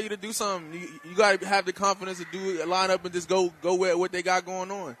might tell you to do something. You got to have the confidence to do it, line up and just go with what they got going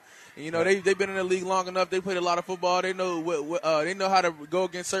on. And, they've been in the league long enough. They played a lot of football. They know they know how to go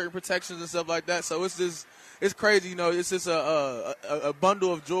against certain protections and stuff like that. So it's crazy. It's just a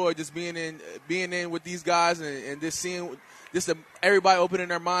bundle of joy just being in with these guys and just seeing everybody opening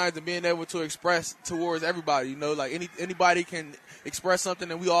their minds and being able to express towards everybody. Like anybody can express something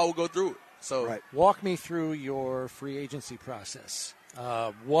and we all will go through it. So right. Walk me through your free agency process.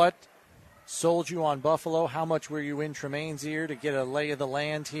 What sold you on Buffalo? How much were you in Tremaine's ear to get a lay of the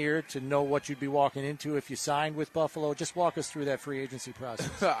land here to know what you'd be walking into if you signed with Buffalo? Just walk us through that free agency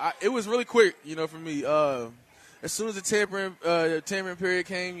process. It was really quick, for me. As soon as the tampering period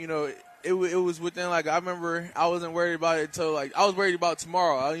came, it was within, I remember I wasn't worried about it until, I was worried about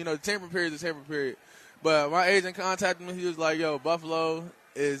tomorrow. The tampering period is the tampering period. But my agent contacted me. He was like, yo, Buffalo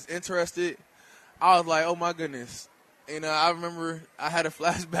is interested. I was like, oh, my goodness. And I remember I had a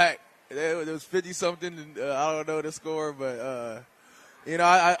flashback. There was 50-something. I don't know the score, but,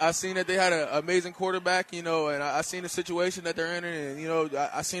 I seen that they had an amazing quarterback, and I seen the situation that they're in, and,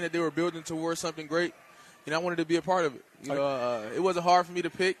 I seen that they were building towards something great. I wanted to be a part of it. It wasn't hard for me to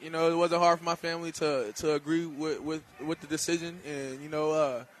pick. It wasn't hard for my family to agree with the decision, and,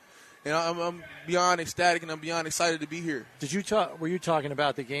 I'm beyond ecstatic and I'm beyond excited to be here. Were you talking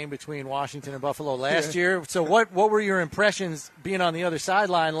about the game between Washington and Buffalo last year? So what were your impressions being on the other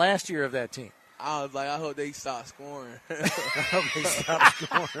sideline last year of that team? I was like, I hope they stop scoring.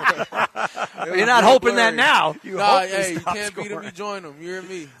 You're not hoping that now. You can't beat them. You join them. You and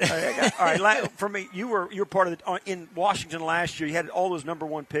me. All right. For me, you were part of in Washington last year. You had all those number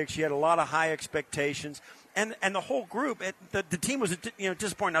one picks. You had a lot of high expectations. And the whole group, the team was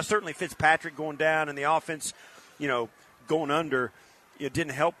disappointing. Now certainly Fitzpatrick going down and the offense, going under, didn't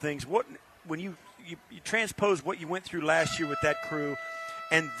help things. When you transpose what you went through last year with that crew,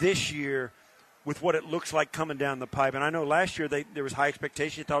 and this year with what it looks like coming down the pipe, and I know last year there was high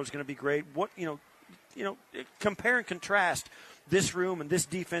expectation. You thought it was going to be great. Compare and contrast this room and this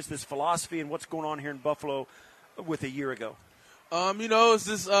defense, this philosophy, and what's going on here in Buffalo with a year ago. It's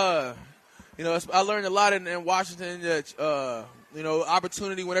just. I learned a lot in Washington that,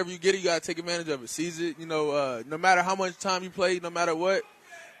 opportunity, whenever you get it, you got to take advantage of it. Seize it, no matter how much time you play, no matter what.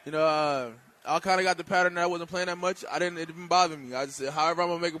 I kind of got the pattern that I wasn't playing that much. It didn't bother me. I just said, however I'm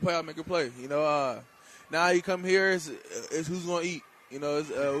going to make a play, I'll make a play. Now you come here, it's who's going to eat.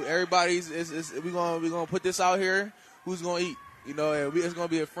 Everybody's, we're going to put this out here, who's going to eat. And it's going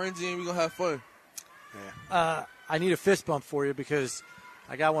to be a frenzy and we're going to have fun. Yeah. I need a fist bump for you because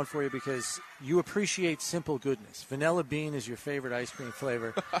I got one for you because you appreciate simple goodness. Vanilla bean is your favorite ice cream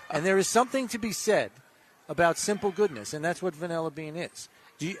flavor. And there is something to be said about simple goodness, and that's what vanilla bean is.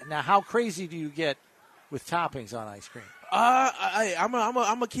 Now, how crazy do you get with toppings on ice cream? I'm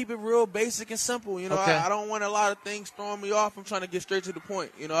gonna keep it real basic and simple. Okay. I don't want a lot of things throwing me off. I'm trying to get straight to the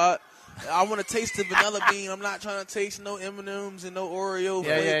point. I want to taste the vanilla bean. I'm not trying to taste no M&Ms and no Oreo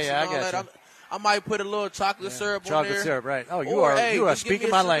flakes and all that. I might put a little chocolate syrup on there. Chocolate syrup, right. Oh, you are speaking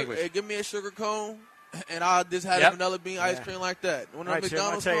my language. Give me a sugar cone, and I'll just have a vanilla bean ice cream like that. One of the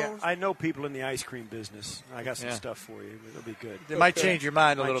McDonald's cones. I know people in the ice cream business. I got some stuff for you. It'll be good. It might change your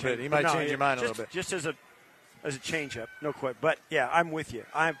mind a little bit. He might change your mind a little bit. Just as a change-up, no question. But, yeah, I'm with you.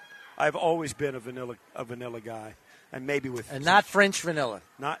 I've always been a vanilla guy. And maybe with not French vanilla.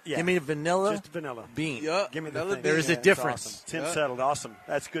 Give me vanilla. Just vanilla bean. Give me the thing. There is a difference. Awesome. Tim settled. Awesome.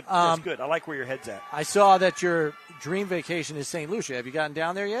 That's good. That's good. I like where your head's at. I saw that your dream vacation is St. Lucia. Have you gotten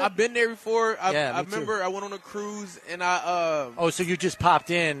down there yet? I've been there before. I remember I went on a cruise and I. So you just popped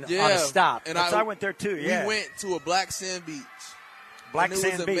in on a stop. And I went there too. Yeah. We went to a black sand beach. Black sand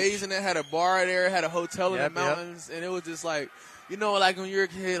beach. It was amazing. It had a bar there. It had a hotel in the mountains, and it was just like, like when you're a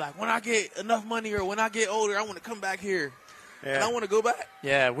kid, like when I get enough money or when I get older, I want to come back here. Yeah. And I want to go back.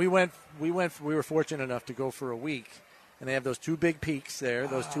 Yeah, we were fortunate enough to go for a week, and they have those two big peaks there,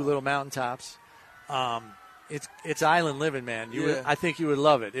 those two little mountaintops. It's island living, man. I think you would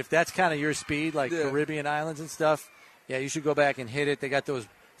love it. If that's kind of your speed, like Caribbean islands and stuff, you should go back and hit it. They got those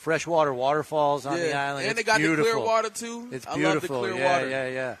freshwater waterfalls on the island. And they got the clear water, too. It's beautiful. I love the clear water.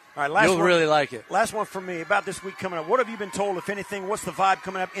 Yeah. All right, You'll really like it. Last one for me about this week coming up. What have you been told, if anything? What's the vibe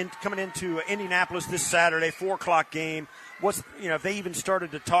coming into Indianapolis this Saturday, 4:00 game? If they even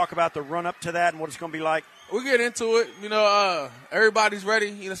started to talk about the run up to that and what it's going to be like? We get into it. Everybody's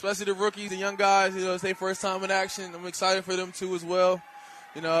ready, especially the rookies, the young guys. It's their first time in action. I'm excited for them, too, as well.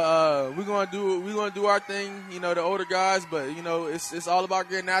 You know, we're gonna do our thing. You know, the older guys, but you know, it's all about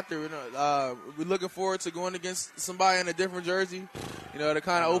getting after. You know, we're looking forward to going against somebody in a different jersey. You know, to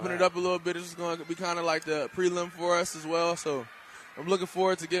kind of open it up a little bit. It's going to be kind of like the prelim for us as well. So I'm looking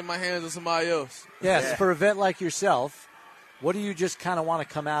forward to getting my hands on somebody else. Yes, for a vet like yourself, what do you just kind of want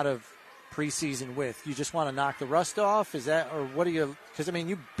to come out of preseason with? You just want to knock the rust off? Is that, or what do you? Because I mean,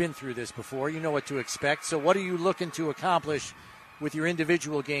 you've been through this before. You know what to expect. So what are you looking to accomplish with your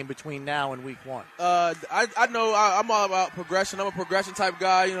individual game between now and week 1? I know I'm all about progression. I'm a progression type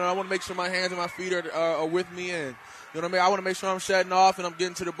guy. You know, I want to make sure my hands and my feet are with me, and you know what I mean. I want to make sure I'm shedding off and I'm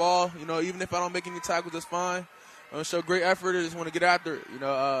getting to the ball. You know, even if I don't make any tackles, that's fine. I'm gonna show great effort. I just want to get after it. You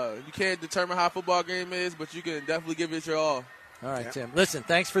know, you can't determine how a football game is, but you can definitely give it your all. All right, Tim. Listen,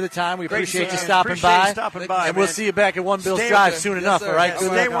 thanks for the time. We Great appreciate you seeing stopping Appreciate by. you stopping by, and we'll man. see you back at One Bills Stay Drive with soon Yes, enough, sir. all right? Yes, Good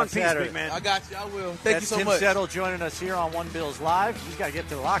sir. luck Stay on one piece, Saturday. big man. I got you. I will. Thank That's you so Tim much. Settle joining us here on One Bills Live. He's got to get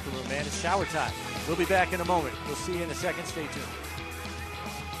to the locker room, man. It's shower time. We'll be back in a moment. We'll see you in a second. Stay tuned.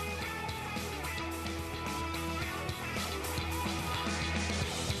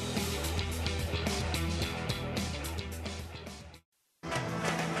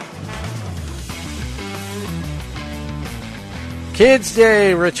 Kids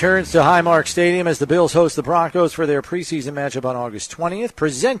Day returns to Highmark Stadium as the Bills host the Broncos for their preseason matchup on August 20th,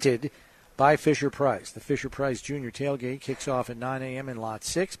 presented by Fisher-Price. The Fisher-Price Junior Tailgate kicks off at 9 a.m. in Lot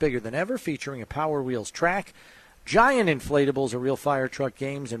 6, bigger than ever, featuring a Power Wheels track, giant inflatables, a real fire truck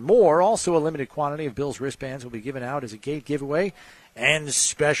games, and more. Also, a limited quantity of Bills wristbands will be given out as a gate giveaway, and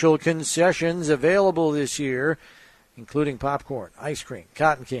special concessions available this year, including popcorn, ice cream,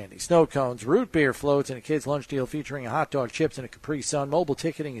 cotton candy, snow cones, root beer floats, and a kid's lunch deal featuring a hot dog, chips, and a Capri Sun. Mobile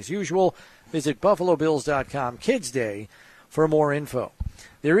ticketing as usual. Visit BuffaloBills.com Kids Day for more info.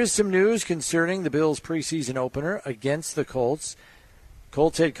 There is some news concerning the Bills' preseason opener against the Colts.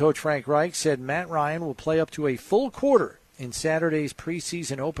 Colts head coach Frank Reich said Matt Ryan will play up to a full quarter in Saturday's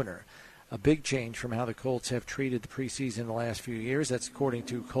preseason opener. A big change from how the Colts have treated the preseason the last few years. That's according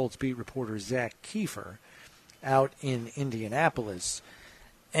to Colts beat reporter Zach Kiefer out in Indianapolis.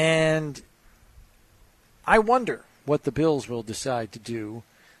 And I wonder what the Bills will decide to do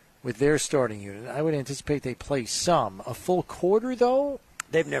with their starting unit. I would anticipate they play some. A full quarter, though?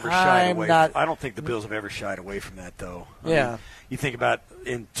 They've never shied away. I don't think the Bills have ever shied away from that, though. I mean, you think about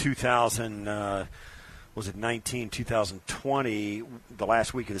in 2020, the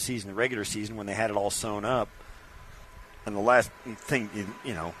last week of the season, the regular season, when they had it all sewn up. And the last thing,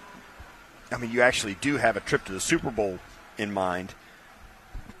 you know, I mean, you actually do have a trip to the Super Bowl in mind.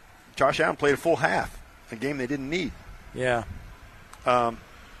 Josh Allen played a full half, a game they didn't need. Yeah. And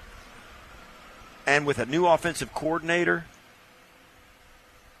with a new offensive coordinator,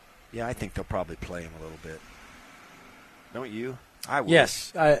 yeah, I think they'll probably play him a little bit. Don't you? I would.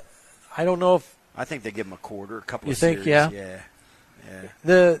 Yes. I don't know if I think they give him a quarter, a couple you of think, series. Yeah.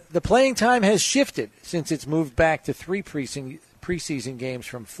 Yeah. The playing time has shifted since it's moved back to 3 preseason games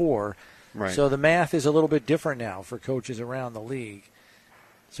from 4. Right. So the math is a little bit different now for coaches around the league.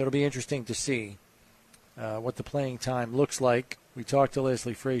 So it'll be interesting to see what the playing time looks like. We talked to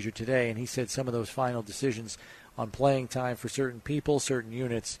Leslie Frazier today, and he said some of those final decisions on playing time for certain people, certain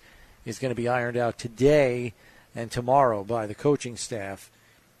units, is going to be ironed out today and tomorrow by the coaching staff.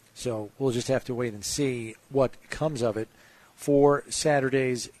 So we'll just have to wait and see what comes of it for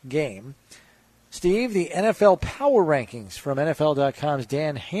Saturday's game. Steve, the NFL Power Rankings from NFL.com's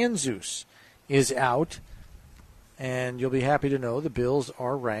Dan Hanzus is out, and you'll be happy to know the Bills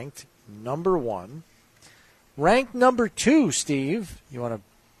are ranked number 1. Ranked number 2, Steve. You want to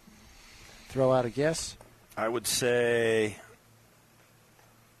throw out a guess? I would say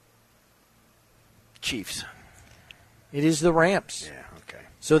Chiefs. It is the Rams. Yeah, okay.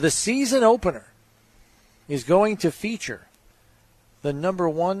 So the season opener is going to feature the number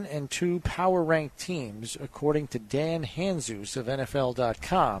 1 and 2 power-ranked teams, according to Dan Hanzus of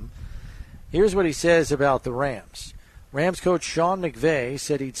NFL.com. Here's what he says about the Rams. Rams coach Sean McVay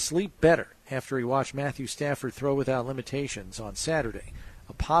said he'd sleep better after he watched Matthew Stafford throw without limitations on Saturday,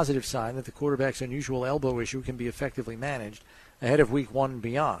 a positive sign that the quarterback's unusual elbow issue can be effectively managed ahead of Week 1 and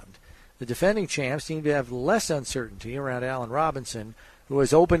beyond. The defending champs seem to have less uncertainty around Allen Robinson, who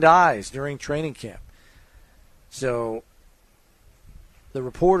has opened eyes during training camp. So the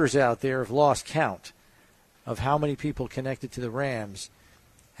reporters out there have lost count of how many people connected to the Rams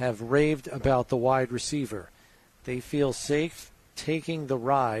have raved about the wide receiver. They feel safe taking the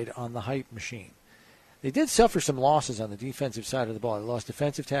ride on the hype machine. They did suffer some losses on the defensive side of the ball. They lost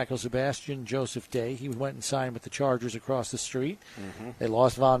defensive tackle Sebastian Joseph Day. He went and signed with the Chargers across the street. Mm-hmm. They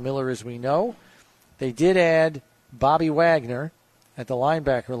lost Von Miller, as we know. They did add Bobby Wagner at the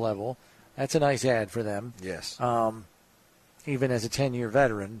linebacker level. That's a nice add for them. Yes. Even as a 10-year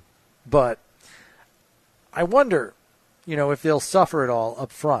veteran. But I wonder, if they'll suffer it all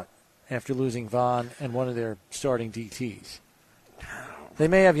up front after losing Vaughn and one of their starting DTs. They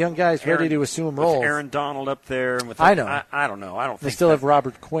may have young guys ready to assume roles. With Aaron Donald up there. And with I know. I don't know. I don't think they still have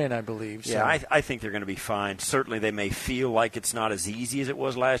Robert Quinn, I believe. Yeah, I think they're going to be fine. Certainly they may feel like it's not as easy as it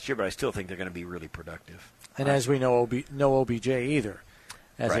was last year, but I still think they're going to be really productive. And as we know, no OBJ either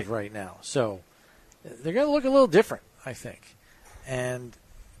as of right now. So they're going to look a little different, I think. And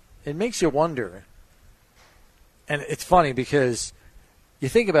it makes you wonder. And it's funny because you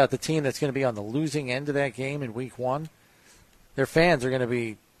think about the team that's going to be on the losing end of that game in week 1. Their fans are going to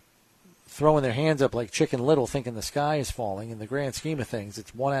be throwing their hands up like Chicken Little thinking the sky is falling. In the grand scheme of things,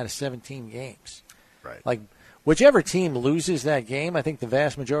 it's 1 out of 17 games. Right. Like, whichever team loses that game, I think the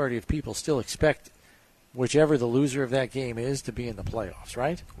vast majority of people still expect whichever the loser of that game is to be in the playoffs,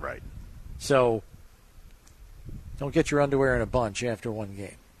 right? Right. So don't get your underwear in a bunch after one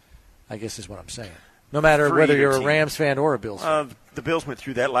game, I guess is what I'm saying. No matter whether you're a Rams fan or a Bills fan. The Bills went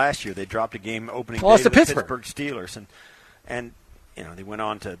through that last year. They dropped a game opening day to to the Pittsburgh Steelers. And they went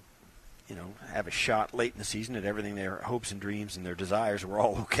on to, have a shot late in the season at everything. Their hopes and dreams and their desires were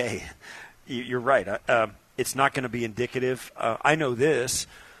all okay. You're right. It's not going to be indicative. I know this.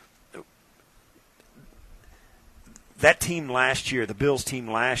 That team last year, the Bills team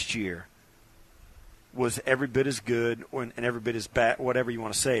last year, was every bit as good and every bit as bad, whatever you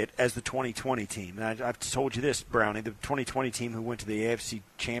want to say it, as the 2020 team. And I've told you this, Brownie, the 2020 team who went to the AFC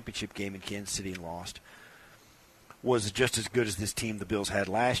Championship game in Kansas City and lost was just as good as this team the Bills had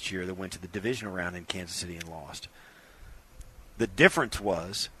last year that went to the divisional round in Kansas City and lost. The difference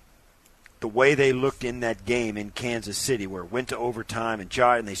was the way they looked in that game in Kansas City, where it went to overtime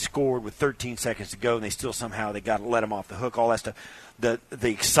and they scored with 13 seconds to go, and they still somehow got to let them off the hook, all that stuff. The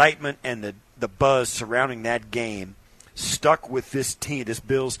excitement and the buzz surrounding that game stuck with this team, this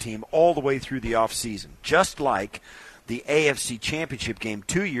Bills team, all the way through the offseason. Just like the AFC Championship game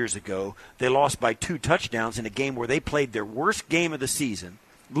 2 years ago, they lost by 2 touchdowns in a game where they played their worst game of the season,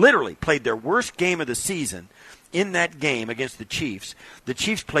 literally played their worst game of the season in that game against the Chiefs. The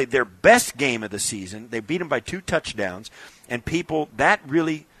Chiefs played their best game of the season. They beat them by 2 touchdowns, and that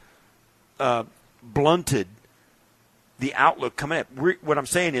really blunted the outlook coming up. What I'm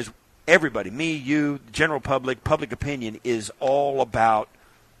saying is everybody, me, you, the general public opinion is all about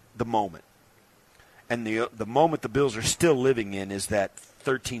the moment. And the moment the Bills are still living in is that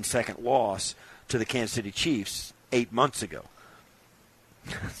 13-second loss to the Kansas City Chiefs 8 months ago.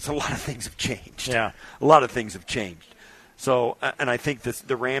 So a lot of things have changed. Yeah. A lot of things have changed. So, and I think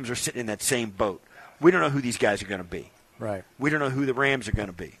the Rams are sitting in that same boat. We don't know who these guys are going to be. Right. We don't know who the Rams are going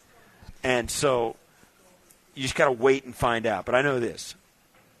to be. And so you just got to wait and find out. But I know this.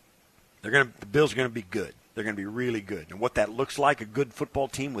 The Bills are going to be good. They're going to be really good. And what that looks like, a good football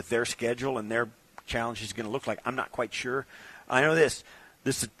team with their schedule and their challenges is going to look like, I'm not quite sure. I know this.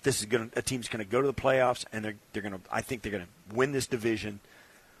 This is a team's going to go to the playoffs, and they're going to. I think they're going to win this division,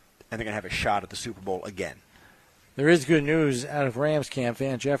 and they're going to have a shot at the Super Bowl again. There is good news out of Rams camp.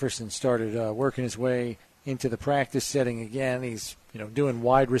 Van Jefferson started working his way into the practice setting again. He's doing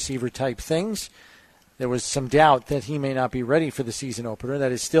wide receiver type things. There was some doubt that he may not be ready for the season opener.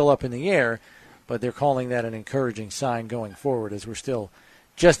 That is still up in the air, but they're calling that an encouraging sign going forward as we're still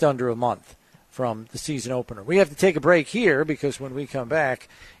just under a month from the season opener. We have to take a break here because when we come back,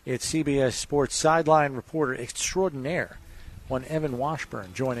 it's CBS Sports sideline reporter extraordinaire, one Evan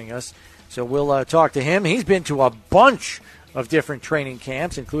Washburn, joining us. So we'll talk to him. He's been to a bunch of different training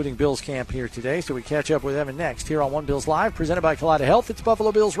camps, including Bills camp here today. So we catch up with Evan next here on One Bills Live, presented by Kaleida Health. It's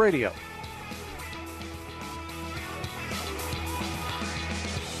Buffalo Bills Radio.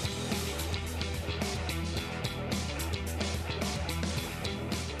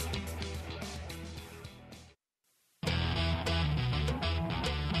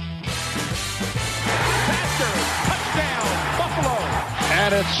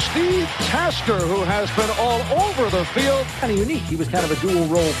 And it's Steve Tasker who has been all over the field. Kind of unique. He was kind of a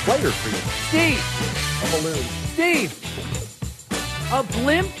dual-role player for you. Steve! A balloon. Steve! A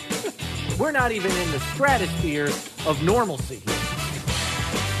blimp? We're not even in the stratosphere of normalcy here.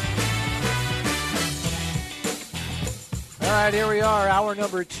 All right, here we are, hour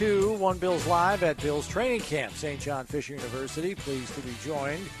number 2, One Bills Live at Bills Training Camp, St. John Fisher University. Pleased to be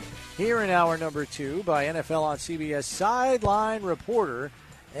joined here in hour number 2 by NFL on CBS sideline reporter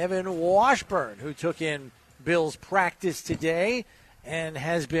Evan Washburn, who took in Bills practice today and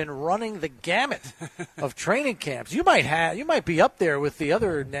has been running the gamut of training camps. You might be up there with the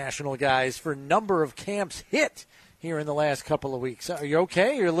other national guys for number of camps hit here in the last couple of weeks. Are you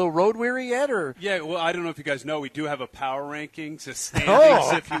okay? You're a little road weary yet, or? Yeah, well, I don't know if you guys know, we do have a power rankings, a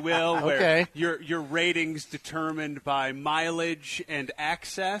standings, if you will, where your ratings determined by mileage and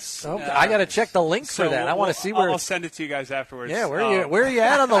access. Okay. I got to check the link for that. I want to see where. I'll send it to you guys afterwards. Yeah, where are you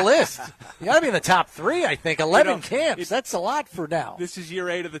at on the list? You got to be in the top 3, I think. 11 camps. That's a lot for now. This is year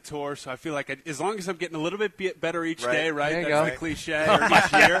 8 of the tour, so I feel like as long as I'm getting a little bit better each day, right? There you That's go. the cliche. Or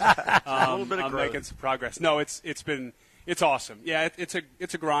each year, a little bit of I'm growth. making some progress. No, it's awesome. Yeah, it's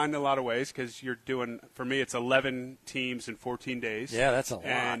a grind in a lot of ways because you're doing, for me, it's 11 teams in 14 days. Yeah, that's a lot.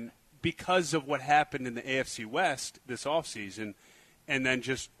 And because of what happened in the AFC West this offseason, and then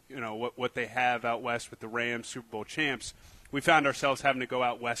just what they have out west with the Rams Super Bowl champs, we found ourselves having to go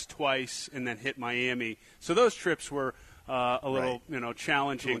out west twice and then hit Miami. So those trips were a little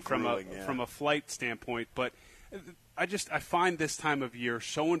challenging from a flight standpoint. But I find this time of year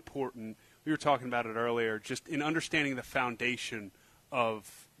so important. We were talking about it earlier, just in understanding the foundation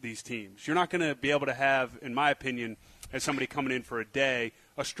of these teams. You're not going to be able to have, in my opinion, as somebody coming in for a day,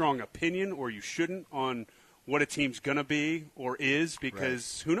 a strong opinion, or you shouldn't, on what a team's going to be or is,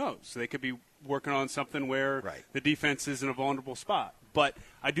 because who knows? They could be working on something where the defense is in a vulnerable spot. But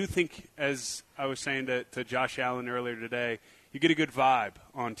I do think, as I was saying to Josh Allen earlier today, you get a good vibe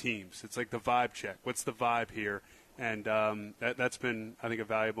on teams. It's like the vibe check. What's the vibe here? And that's been, I think, a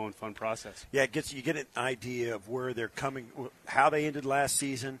valuable and fun process. Yeah, you get an idea of where they're coming, how they ended last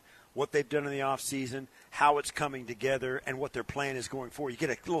season, what they've done in the off season, how it's coming together, and what their plan is going forward. You get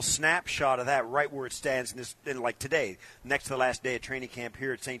a little snapshot of that right where it stands like today, next to the last day of training camp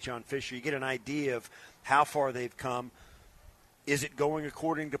here at St. John Fisher. You get an idea of how far they've come. Is it going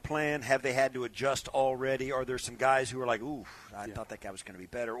according to plan? Have they had to adjust already? Are there some guys who are like, ooh, I thought that guy was going to be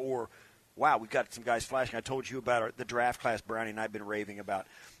better, or wow, we've got some guys flashing. I told you about the draft class Brownie and I've been raving about.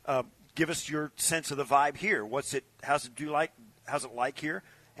 Give us your sense of the vibe here. How's it like here?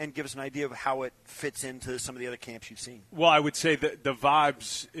 And give us an idea of how it fits into some of the other camps you've seen. Well, I would say that the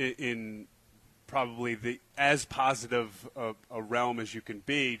vibes in probably as positive a realm as you can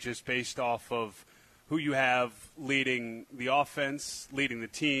be, just based off of who you have leading the offense, leading the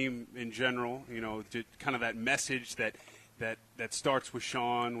team in general. Kind of that message that starts with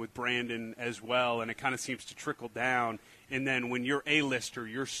Sean, with Brandon as well, and it kind of seems to trickle down. And then when your A-lister,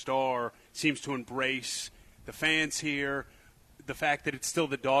 your star, seems to embrace the fans here, the fact that it's still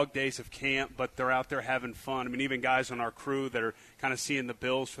the dog days of camp, but they're out there having fun. I mean, even guys on our crew that are kind of seeing the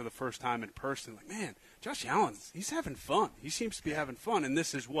Bills for the first time in person, like, man, Josh Allen, he's having fun. He seems to be having fun, and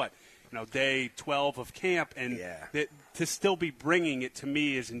this is what? Day 12 of camp, and to still be bringing it to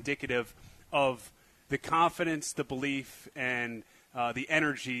me is indicative of the confidence, the belief, and the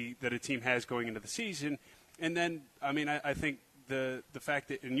energy that a team has going into the season. And then, I mean, I think the fact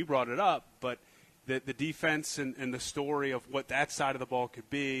that, and you brought it up, but the defense and the story of what that side of the ball could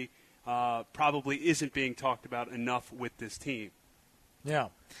be probably isn't being talked about enough with this team. Yeah.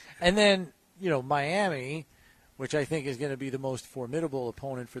 And then, Miami, which I think is going to be the most formidable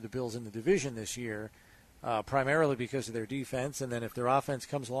opponent for the Bills in the division this year, primarily because of their defense. And then if their offense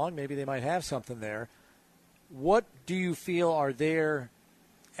comes along, maybe they might have something there. What do you feel are their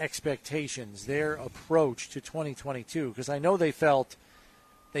expectations, their approach to 2022? Because I know they felt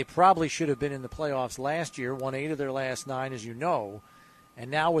they probably should have been in the playoffs last year, won 8 of their last 9, as you know.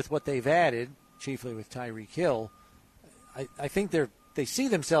 And now with what they've added, chiefly with Tyreek Hill, I think they see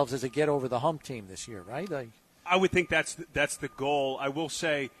themselves as a get-over-the-hump team this year, right? I would think that's the goal. I will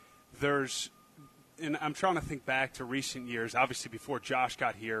say and I'm trying to think back to recent years, obviously before Josh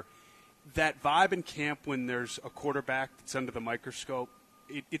got here, that vibe in camp when there's a quarterback that's under the microscope,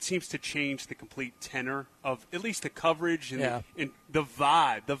 it seems to change the complete tenor of at least the coverage and the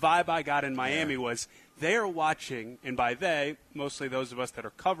vibe. The vibe I got in Miami was they are watching, and by they, mostly those of us that are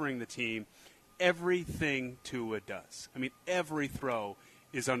covering the team, everything Tua does. I mean, every throw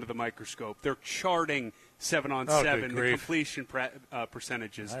is under the microscope. They're charting 7-on-7, the completion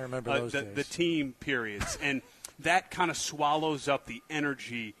percentages. I remember those days. The team periods. And that kind of swallows up the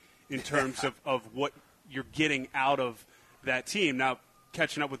energy in terms of what you're getting out of that team. Now,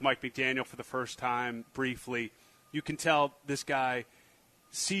 catching up with Mike McDaniel for the first time briefly, you can tell this guy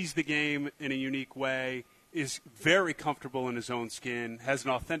sees the game in a unique way, is very comfortable in his own skin, has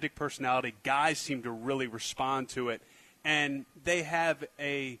an authentic personality. Guys seem to really respond to it. And they have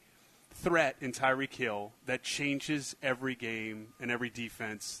a threat in Tyreek Hill that changes every game and every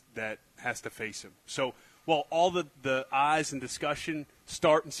defense that has to face him. So while all the eyes and discussion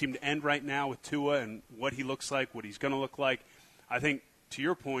start and seem to end right now with Tua and what he looks like, what he's going to look like, I think to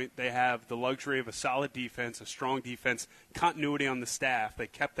your point, they have the luxury of a solid defense, a strong defense, continuity on the staff. They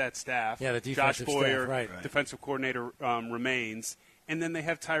kept that staff. Yeah, the Josh defensive Boyer, staff, right. defensive coordinator, remains. And then they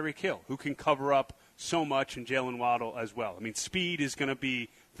have Tyreek Hill, who can cover up so much, and Jalen Waddle as well. I mean, speed is going to be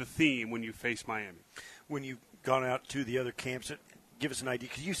the theme when you face Miami. When you've gone out to the other camps, give us an idea,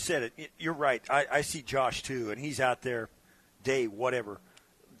 because you said it. You're right. I see Josh, too, and he's out there day whatever,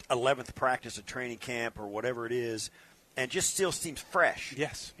 11th practice of training camp or whatever it is, and just still seems fresh.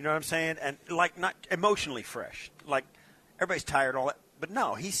 Yes. You know what I'm saying? And, like, not emotionally fresh. Like, everybody's tired, all that. But,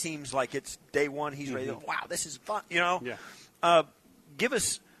 no, he seems like it's day one. He's ready to go, wow, this is fun, you know? Yeah. Give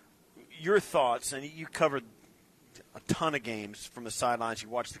us your thoughts, and you covered a ton of games from the sidelines. You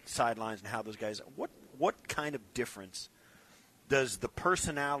watched the sidelines and how those guys – what kind of difference does the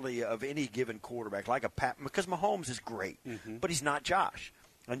personality of any given quarterback, like a Pat – because Mahomes is great, but he's not Josh.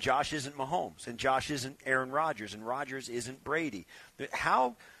 And Josh isn't Mahomes, and Josh isn't Aaron Rodgers, and Rodgers isn't Brady.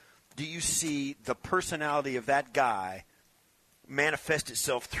 How do you see the personality of that guy manifest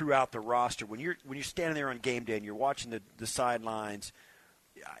itself throughout the roster? When you're standing there on game day and you're watching the sidelines,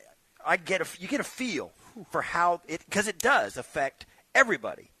 you get a feel for how it, because it does affect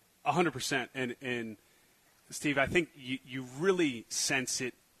everybody. 100%. And Steve, I think you really sense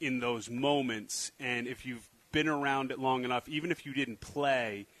it in those moments, and if you've been around it long enough, even if you didn't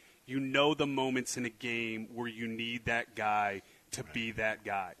play, you know the moments in a game where you need that guy to be that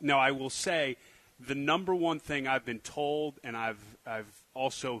guy. Now, I will say the number one thing I've been told, and I've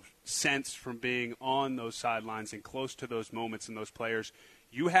also sensed from being on those sidelines and close to those moments and those players,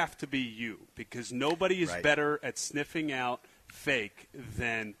 you have to be you, because nobody is better at sniffing out fake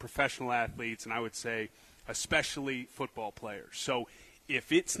than professional athletes, and I would say especially football players. So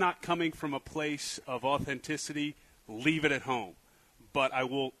if it's not coming from a place of authenticity, leave it at home. But I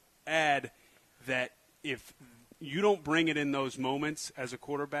will add that if you don't bring it in those moments as a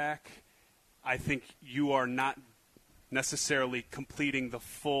quarterback, I think you are not necessarily completing the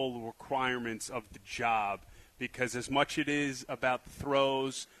full requirements of the job, because as much it is about the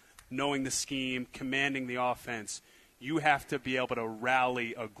throws, knowing the scheme, commanding the offense, you have to be able to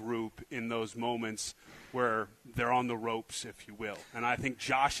rally a group in those moments where they're on the ropes, if you will. And I think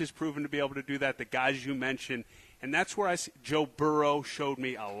Josh has proven to be able to do that, the guys you mentioned. And that's where Joe Burrow showed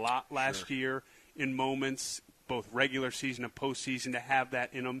me a lot last year in moments, both regular season and postseason, to have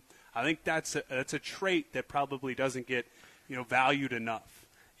that in them. I think that's a trait that probably doesn't get valued enough.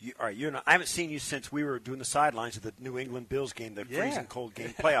 All right, I haven't seen you since we were doing the sidelines of the New England Bills game, the freezing cold game,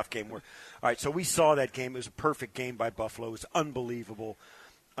 playoff game. All right, so we saw that game. It was a perfect game by Buffalo. It was unbelievable.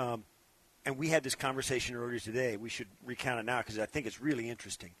 And we had this conversation earlier today. We should recount it now because I think it's really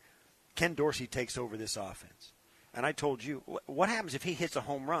interesting. Ken Dorsey takes over this offense. And I told you, what happens if he hits a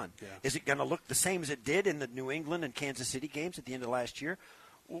home run? Yeah. Is it going to look the same as it did in the New England and Kansas City games at the end of last year?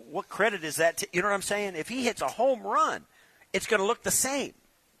 What credit is that to, you know what I'm saying? If he hits a home run, it's going to look the same.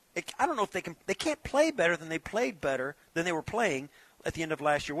 I don't know if they can't play better than they were playing at the end of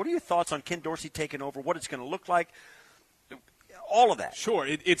last year. What are your thoughts on Ken Dorsey taking over, what it's going to look like, all of that? Sure.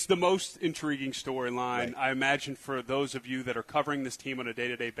 It's the most intriguing storyline, I imagine, for those of you that are covering this team on a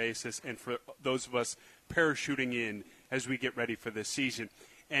day-to-day basis and for those of us parachuting in as we get ready for this season.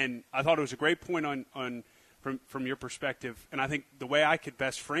 And I thought it was a great point from your perspective, and I think the way I could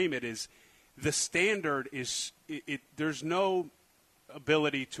best frame it is the standard is there's no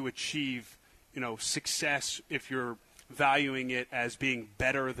ability to achieve success if you're valuing it as being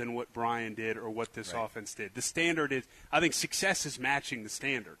better than what Brian did or what this offense did. The standard is, I think success is matching the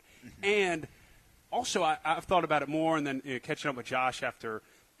standard. Mm-hmm. And also I've thought about it more, and then catching up with Josh after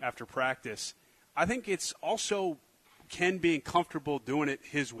practice, I think it's also Ken being comfortable doing it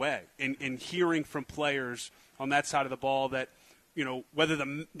his way and hearing from players on that side of the ball that, whether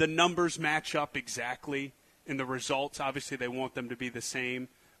the numbers match up exactly in the results, obviously they want them to be the same.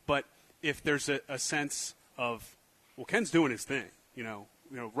 But if there's a sense of, well, Ken's doing his thing,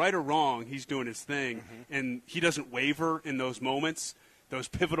 right or wrong, he's doing his thing, and he doesn't waver in those moments, those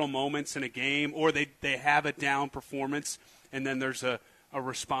pivotal moments in a game, or they have a down performance, and then there's a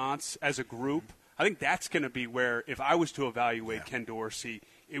response as a group. I think that's going to be where, if I was to evaluate Ken Dorsey,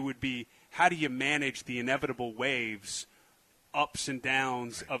 it would be, how do you manage the inevitable waves, ups and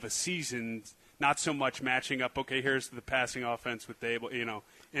downs of a season, not so much matching up, okay, here's the passing offense with Dable,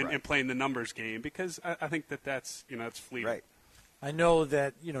 and playing the numbers game, because I think that's it's fleeting. Right. I know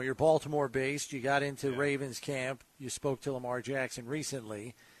that, you're Baltimore-based. You got into Ravens camp. You spoke to Lamar Jackson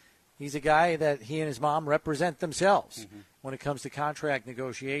recently. He's a guy that he and his mom represent themselves when it comes to contract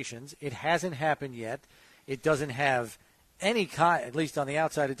negotiations. It hasn't happened yet. It doesn't have any kind, at least on the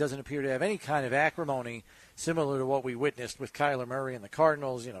outside, it doesn't appear to have any kind of acrimony similar to what we witnessed with Kyler Murray and the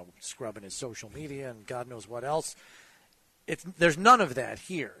Cardinals, scrubbing his social media and God knows what else. There's none of that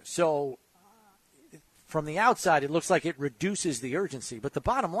here. So from the outside, it looks like it reduces the urgency. But the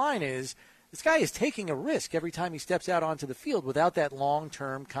bottom line is this guy is taking a risk every time he steps out onto the field without that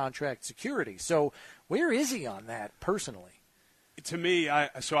long-term contract security. So where is he on that personally? To me,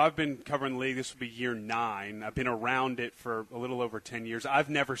 I've been covering the league. This will be year 9. I've been around it for a little over 10 years. I've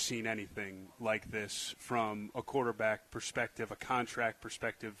never seen anything like this from a quarterback perspective, a contract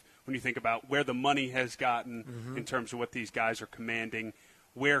perspective, when you think about where the money has gotten in terms of what these guys are commanding,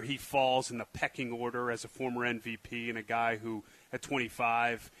 where he falls in the pecking order as a former MVP and a guy who, at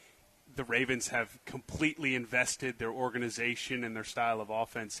 25, the Ravens have completely invested their organization and their style of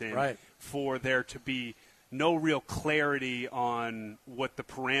offense in for there to be no real clarity on what the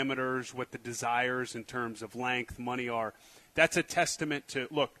parameters, what the desires in terms of length, money are. That's a testament to,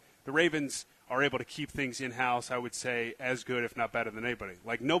 look, the Ravens are able to keep things in-house, I would say, as good, if not better than anybody.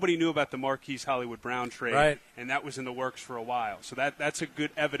 Like, nobody knew about the Marquise Hollywood Brown trade, and that was in the works for a while. So that's a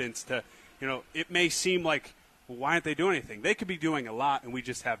good evidence to, it may seem like, well, why aren't they doing anything? They could be doing a lot, and we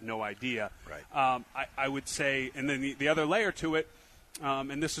just have no idea. Right. I would say, and then the other layer to it,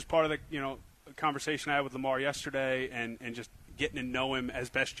 and this is part of the, conversation I had with Lamar yesterday and just getting to know him as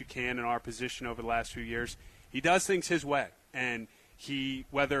best you can in our position over the last few years. He does things his way, and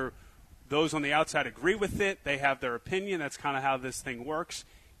whether those on the outside agree with it, they have their opinion. That's kind of how this thing works.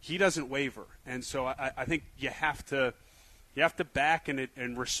 He doesn't waver, and so I think you have to back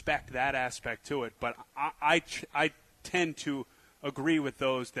and respect that aspect to it. But I tend to agree with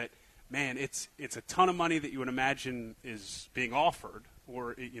those that, man, it's a ton of money that you would imagine is being offered,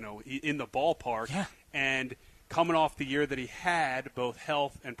 or in the ballpark, and coming off the year that he had, both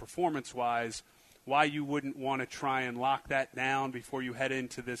health and performance-wise, why you wouldn't want to try and lock that down before you head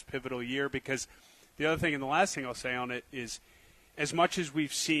into this pivotal year. Because the other thing, and the last thing I'll say on it, is as much as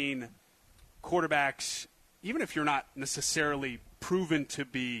we've seen quarterbacks, even if you're not necessarily proven to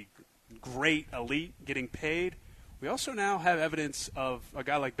be great, elite, getting paid, we also now have evidence of a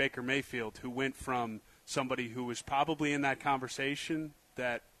guy like Baker Mayfield who went from somebody who was probably in that conversation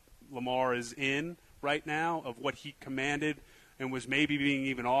that Lamar is in right now of what he commanded and was maybe being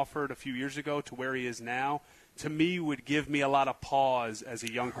even offered a few years ago to where he is now, to me would give me a lot of pause as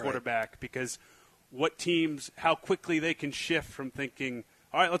a young quarterback, because what teams, how quickly they can shift from thinking,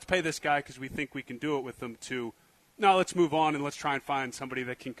 all right, let's pay this guy because we think we can do it with them, to, no, let's move on and let's try and find somebody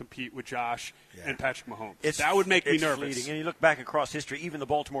that can compete with Josh and Patrick Mahomes. That would make me nervous. Fleeting. And you look back across history, even the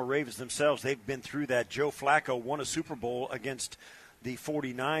Baltimore Ravens themselves, they've been through that. Joe Flacco won a Super Bowl against the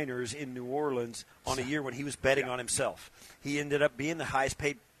 49ers in New Orleans on a year when he was betting on himself. He ended up being the highest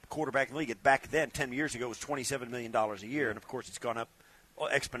paid quarterback in the league. Back then, 10 years ago, it was $27 million a year, and of course it's gone up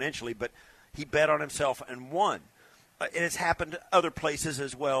exponentially, but he bet on himself and won. And it's happened other places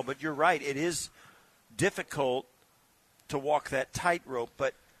as well, but you're right, it is difficult to walk that tightrope.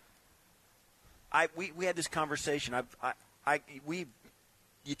 But we had this conversation.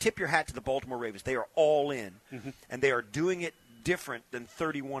 You tip your hat to the Baltimore Ravens. They are all in, and they are doing it different than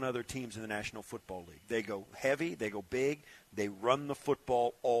 31 other teams in the National Football League. They go heavy, they go big, they run the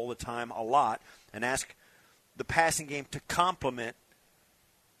football all the time, a lot, and ask the passing game to complement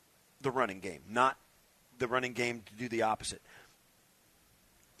the running game, not the running game to do the opposite.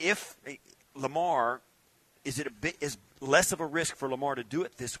 If Lamar, is less of a risk for Lamar to do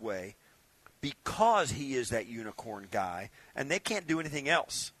it this way because he is that unicorn guy, and they can't do anything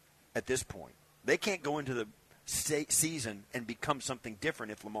else at this point. They can't go into the season and become something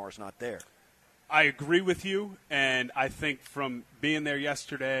different if Lamar's not there. I agree with you, and I think from being there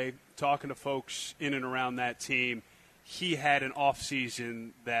yesterday, talking to folks in and around that team, he had an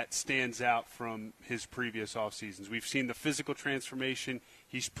offseason that stands out from his previous off seasons. We've seen the physical transformation.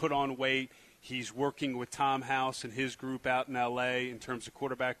 He's put on weight. He's working with Tom House and his group out in L.A. in terms of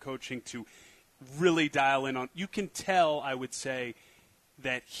quarterback coaching to really dial in on. You can tell, I would say,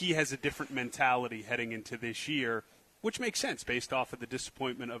 that he has a different mentality heading into this year, which makes sense based off of the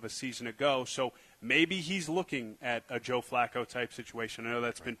disappointment of a season ago. So maybe he's looking at a Joe Flacco type situation. I know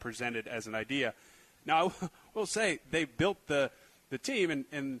that's been presented as an idea. Now, I will say they built the team,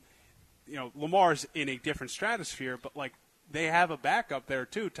 and Lamar's in a different stratosphere, but they have a backup there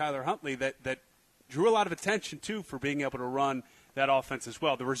too, Tyler Huntley, that drew a lot of attention too for being able to run that offense as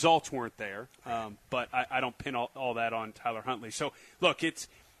well. The results weren't there, but I don't pin all that on Tyler Huntley. So look, it's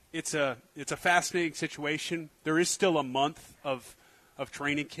a fascinating situation. There is still a month of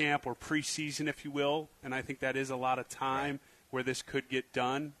training camp or preseason, if you will, and I think that is a lot of time where this could get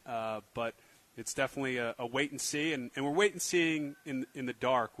done. But It's definitely a wait and see, and we're wait and seeing in the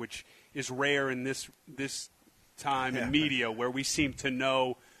dark, which is rare in this time in media, where we seem to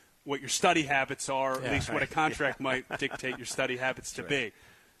know what your study habits are, at least what a contract might dictate your study habits to be.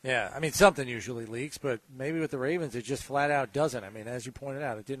 Yeah, I mean, something usually leaks, but maybe with the Ravens it just flat out doesn't. I mean, as you pointed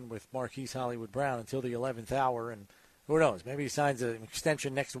out, it didn't with Marquise Hollywood Brown until the 11th hour, and who knows, maybe he signs an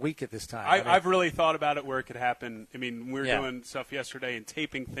extension next week at this time. I've really thought about it where it could happen. I mean, we were doing stuff yesterday and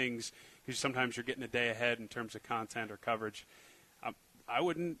taping things, because sometimes you're getting a day ahead in terms of content or coverage. I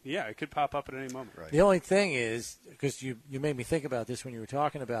wouldn't. Yeah, it could pop up at any moment. Right. The only thing is, because you made me think about this when you were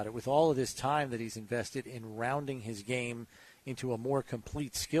talking about it, with all of this time that he's invested in rounding his game into a more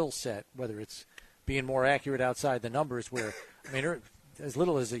complete skill set, whether it's being more accurate outside the numbers, where, I mean, as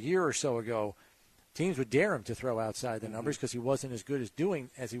little as a year or so ago, teams would dare him to throw outside the numbers because he wasn't as good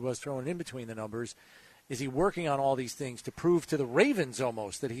as he was throwing in between the numbers. Is he working on all these things to prove to the Ravens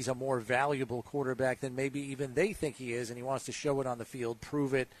almost that he's a more valuable quarterback than maybe even they think he is, and he wants to show it on the field,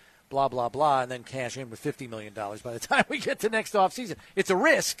 prove it, blah, blah, blah, and then cash in with $50 million by the time we get to next offseason? It's a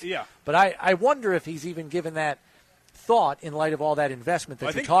risk, but I wonder if he's even given that thought in light of all that investment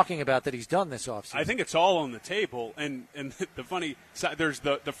that you're talking about that he's done this offseason. I think it's all on the table, and the funny side, there's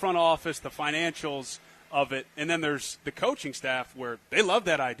the front office, the financials of it, and then there's the coaching staff where they love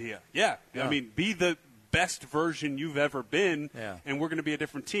that idea. Yeah. I mean, be the best version you've ever been, and we're going to be a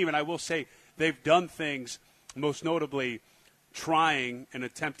different team. And I will say they've done things, most notably trying and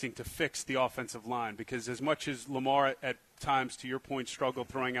attempting to fix the offensive line, because as much as Lamar at times, to your point, struggled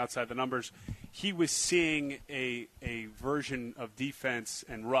throwing outside the numbers, he was seeing a version of defense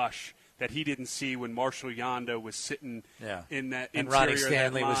and rush that he didn't see when Marshall Yanda was sitting in that and interior Ronnie Stanley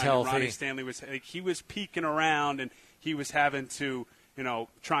of that line. was healthy. And Ronnie Stanley was he was peeking around, and he was having to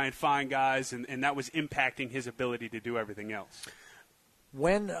try and find guys, and that was impacting his ability to do everything else.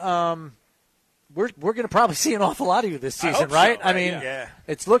 When we're going to probably see an awful lot of you this season, right? I mean,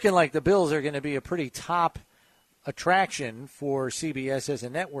 it's looking like the Bills are going to be a pretty top attraction for CBS as a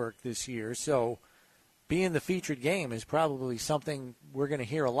network this year. So being the featured game is probably something we're going to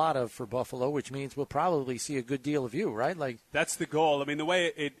hear a lot of for Buffalo, which means we'll probably see a good deal of you, right? Like, that's the goal. I mean, the way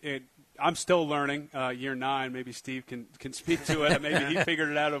it I'm still learning, year 9. Maybe Steve can speak to it. Maybe he figured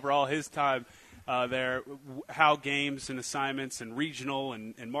it out over all his time there, how games and assignments and regional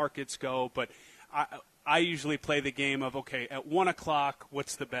and markets go. But I usually play the game of, okay, at 1 o'clock,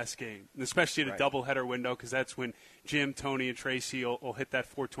 what's the best game? And especially at a doubleheader window, because that's when Jim, Tony, and Tracy will hit that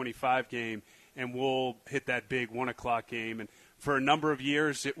 4:25 game, and we'll hit that big 1 o'clock game. And for a number of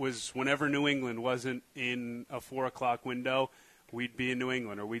years, it was whenever New England wasn't in a 4 o'clock window, we'd be in New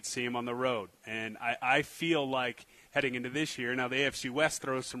England or we'd see them on the road. And I feel like heading into this year, now the AFC West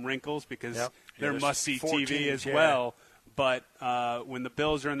throws some wrinkles because they're must-see TV as well. But when the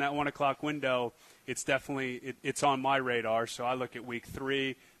Bills are in that 1 o'clock window, it's definitely it's on my radar. So I look at week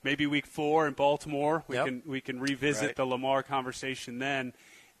 3, maybe week 4 in Baltimore. We can revisit the Lamar conversation then.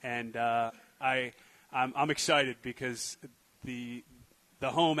 And I'm excited because the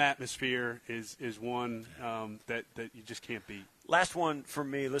home atmosphere is one that you just can't beat. Last one for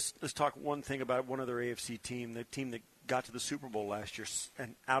me. Let's talk one thing about one other AFC team, the team that got to the Super Bowl last year,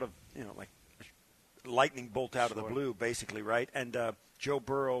 and out of like lightning bolt out of the blue, basically, right? And Joe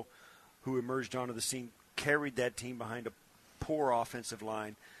Burrow, who emerged onto the scene, carried that team behind a poor offensive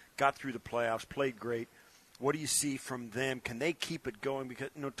line, got through the playoffs, played great. What do you see from them? Can they keep it going? Because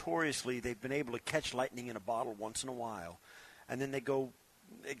notoriously they've been able to catch lightning in a bottle once in a while, and then it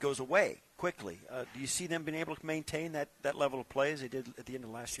goes away quickly. Do you see them being able to maintain that level of play as they did at the end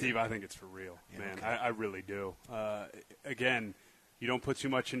of last year? Steve, I think it's for real, man. Okay. I really do. Again, you don't put too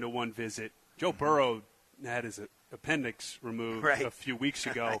much into one visit. Joe Burrow had his appendix removed a few weeks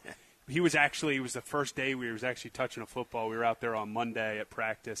ago. It was the first day we was actually touching a football. We were out there on Monday at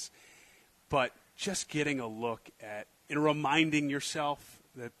practice. But just getting a look at and reminding yourself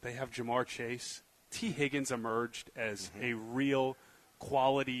that they have Jamar Chase. T. Higgins emerged as a real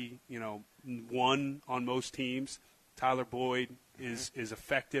quality, one on most teams. Tyler Boyd is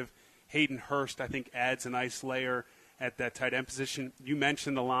effective. Hayden Hurst, I think, adds a nice layer at that tight end position. You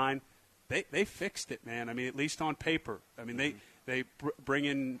mentioned the line. They fixed it, man. I mean, at least on paper. I mean, they bring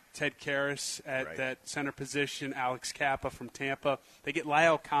in Ted Karras at that center position, Alex Kappa from Tampa. They get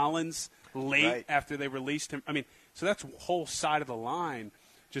Lyle Collins late after they released him. I mean, so that's whole side of the line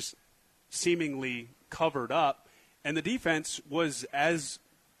just seemingly covered up. And the defense was as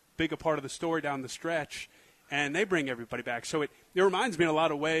big a part of the story down the stretch, and they bring everybody back. So it reminds me in a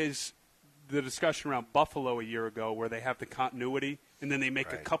lot of ways the discussion around Buffalo a year ago where they have the continuity, and then they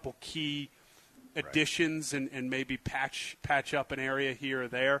make a couple key additions and maybe patch up an area here or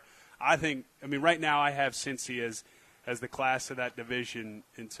there. I mean, right now I have Cincy as the class of that division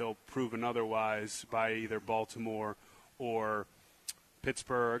until proven otherwise by either Baltimore or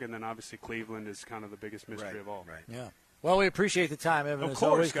Pittsburgh, and then obviously Cleveland is kind of the biggest mystery of all. Right. Yeah. Well, we appreciate the time, Evan. Of As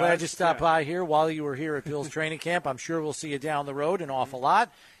course, always, guys. glad you stopped by here while you were here at Bill's training camp. I'm sure we'll see you down the road an awful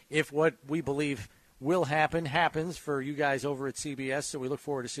lot if what we believe will happens for you guys over at CBS. So we look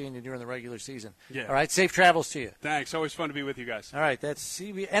forward to seeing you during the regular season. Yeah. All right, safe travels to you. Thanks. Always fun to be with you guys. All right, that's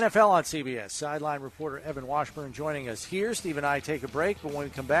NFL on CBS. Sideline reporter Evan Washburn joining us here. Steve and I take a break, but when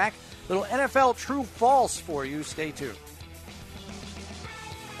we come back, little NFL true-false for you. Stay tuned.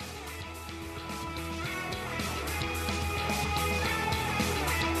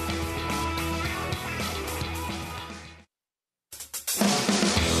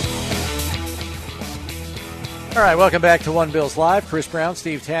 All right, welcome back to One Bills Live. Chris Brown,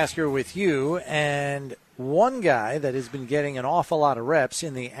 Steve Tasker with you. And one guy that has been getting an awful lot of reps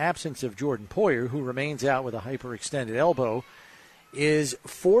in the absence of Jordan Poyer, who remains out with a hyperextended elbow, is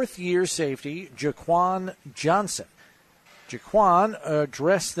fourth-year safety Jaquan Johnson. Jaquan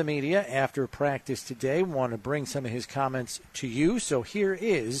addressed the media after practice today. We want to bring some of his comments to you. So here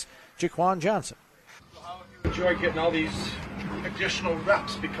is Jaquan Johnson. How have you enjoyed getting all these additional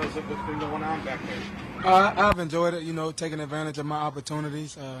reps because of what's been going on back there? I've enjoyed it, taking advantage of my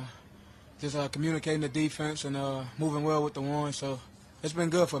opportunities, just communicating the defense and moving well with the one. So it's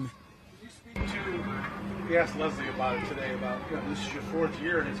been good for me. We asked Leslie about it today, about this is your fourth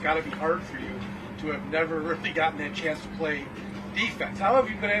year, and it's got to be hard for you to have never really gotten that chance to play defense. How have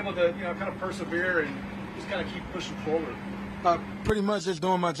you been able to kind of persevere and just kind of keep pushing forward? Pretty much just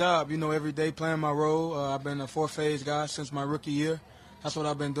doing my job, every day playing my role. I've been a fourth-phase guy since my rookie year. That's what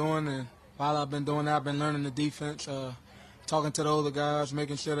I've been doing, and while I've been doing that, I've been learning the defense, talking to the older guys,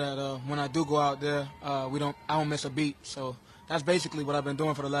 making sure that when I do go out there, I don't miss a beat. So that's basically what I've been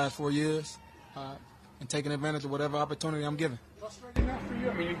doing for the last 4 years, and taking advantage of whatever opportunity I'm given. Frustrating that for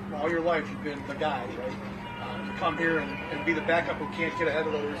you? I mean, all your life you've been the guy, right? To come here and be the backup who can't get ahead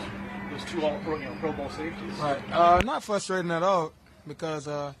of those two Pro Bowl safeties. Right. Not frustrating at all because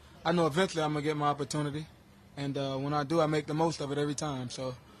I know eventually I'm gonna get my opportunity, and when I do, I make the most of it every time.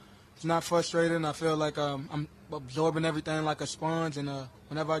 So. It's not frustrating. I feel like I'm absorbing everything like a sponge, and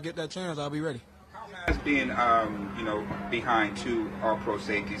whenever I get that chance, I'll be ready. How has being, behind two All-Pro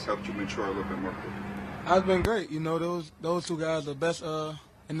safeties helped you mature a little bit more? It's been great. Those two guys are the best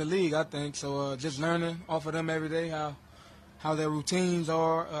in the league, I think. So just learning off of them every day how their routines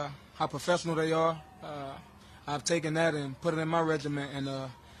are, how professional they are. I've taken that and put it in my regimen, and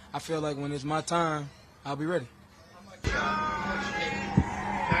I feel like when it's my time, I'll be ready.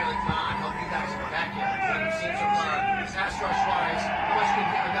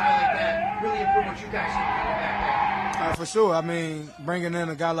 For sure. I mean, bringing in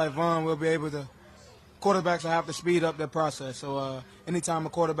a guy like Vaughn, we'll be able to. Quarterbacks will have to speed up their process. So anytime a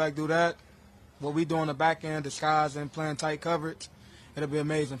quarterback do that, what we do on the back end, disguise and playing tight coverage, it'll be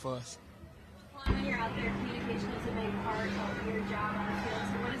amazing for us. When you're out there, communication is a big part of your job on the field.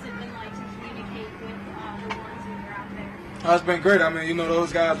 So what has it been like to communicate with the ones when you're out there? It's been great. I mean,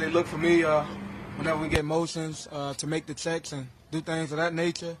 those guys, they look for me whenever we get motions to make the checks and do things of that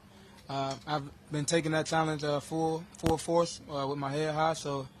nature. I've been taking that challenge full force with my head high.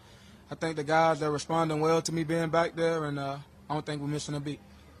 So I think the guys are responding well to me being back there, and I don't think we're missing a beat.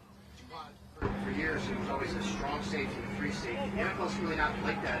 For years, it was always a strong safety, a free safety. The NFL's really not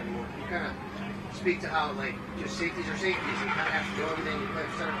like that anymore. Can you kind of speak to how, just safeties are safeties, and you kind of have to do everything, you play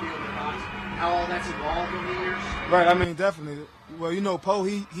center field in the box, how all that's evolved over the years? Right, I mean, definitely. Well, Poe,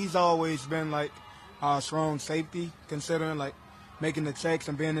 he's always been, a strong safety, considering, making the checks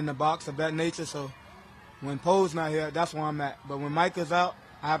and being in the box of that nature. So when Poe's not here, that's where I'm at. But when Micah's out,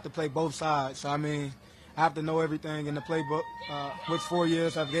 I have to play both sides. So, I mean, I have to know everything in the playbook, which 4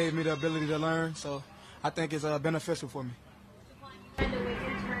 years have gave me the ability to learn. So I think it's beneficial for me. You had to wait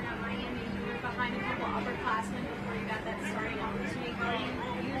your turn at Miami. You were behind a couple upperclassmen before you got that starting opportunity. How are you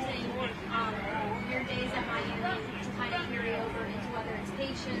using your days at Miami to kind of carry over into whether it's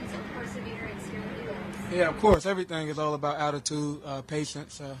patience or perseverance here in the Eagles? Yeah, of course. Everything is all about attitude,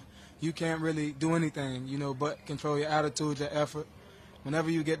 patience. You can't really do anything, but control your attitude, your effort.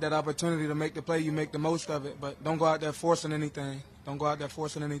 Whenever you get that opportunity to make the play, you make the most of it. But don't go out there forcing anything. Don't go out there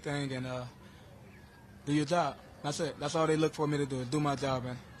forcing anything, and do your job. That's it. That's all they look for me to do my job.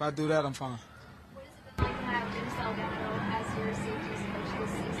 And if I do that, I'm fine. What has it been like to have Jim Salgado as your safeties coach this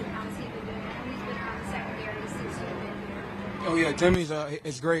season? How has he been doing it? He's been around the secondary since you've been here. Oh, yeah, Jimmy's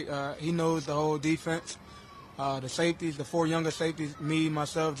it's great. He knows the whole defense. The safeties, the four younger safeties, me,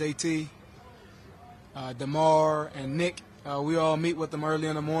 myself, JT, DeMar, and Nick, We all meet with them early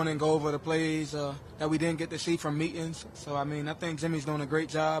in the morning, go over the plays that we didn't get to see from meetings. So, I mean, I think Jimmy's doing a great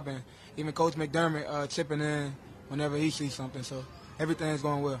job, and even Coach McDermott chipping in whenever he sees something. So everything's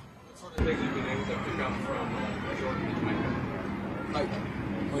going well. What sort of things you've been able to pick up from Jordan and Mike? Like,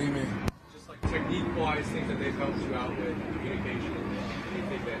 what do you mean? Just like technique-wise, things that they've helped you out with, communication,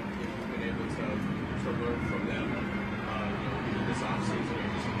 anything that you've been able to learn from them this offseason or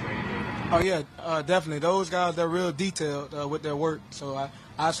just in training game? Oh, yeah, definitely. Those guys, they're real detailed with their work. So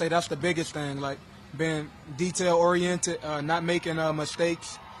I say that's the biggest thing, like being detail-oriented, not making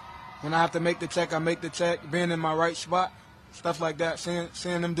mistakes. When I have to make the check, I make the check, being in my right spot, stuff like that,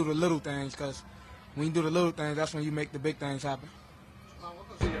 seeing them do the little things, because when you do the little things, that's when you make the big things happen. Well, what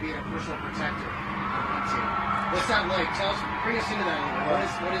goes into being a personal protector on team? What's that like? Tell us, bring us into that a little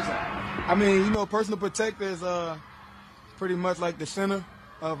bit. What is that? I mean, personal protector is pretty much like the center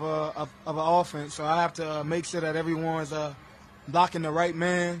of an offense. So I have to make sure that everyone's blocking the right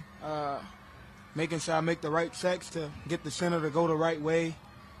man, making sure I make the right checks to get the center to go the right way.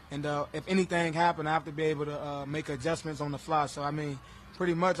 And if anything happens, I have to be able to make adjustments on the fly. So, I mean,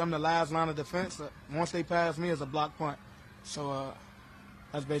 pretty much I'm the last line of defense. Once they pass me, it's a block punt. So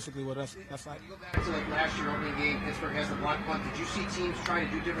that's basically what that's like. You go back to like last year opening game, Pittsburgh has the block punt. Did you see teams trying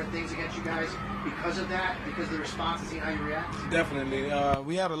to do different things against you guys because of that, because of the response and seeing how you react? Definitely.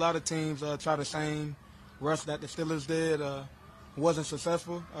 We had a lot of teams try the same rush that the Steelers did. Wasn't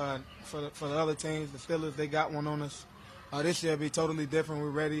successful for the other teams. The Steelers, they got one on us. This year will be totally different.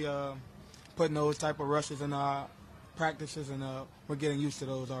 We're ready putting those type of rushes in our practices, and we're getting used to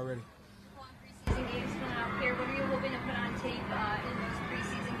those already. Preseason games coming out here. What are you hoping to put on tape in those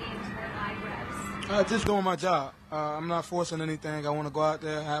preseason games for live reps? Just doing my job. I'm not forcing anything. I want to go out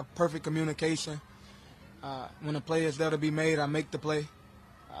there, have perfect communication. When a play is there to be made, I make the play.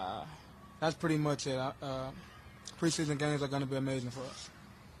 That's pretty much it. Preseason games are going to be amazing for us.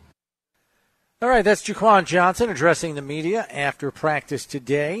 All right, that's Jaquan Johnson addressing the media after practice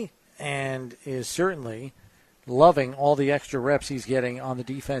today, and is certainly loving all the extra reps he's getting on the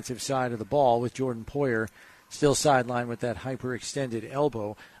defensive side of the ball, with Jordan Poyer still sidelined with that hyperextended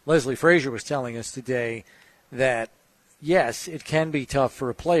elbow. Leslie Frazier was telling us today that, yes, it can be tough for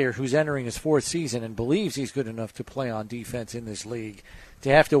a player who's entering his fourth season and believes he's good enough to play on defense in this league to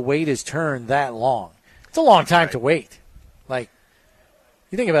have to wait his turn that long. It's a long time to wait. Like,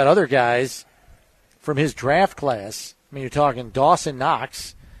 you think about other guys from his draft class. I mean, you're talking Dawson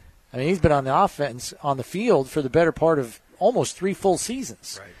Knox. I mean, he's been on the offense, on the field for the better part of almost 3 full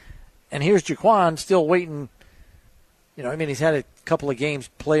seasons. Right. And here's Jaquan still waiting. I mean, he's had a couple of games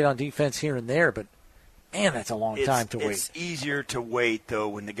played on defense here and there, but, man, that's a long time to wait. It's easier to wait, though,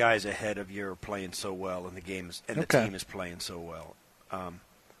 when the guys ahead of you are playing so well and the team is playing so well.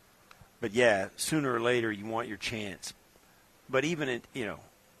 But, yeah, sooner or later you want your chance. But even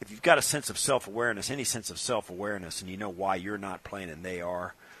if you've got a sense of self-awareness, any sense of self-awareness, and you know why you're not playing and they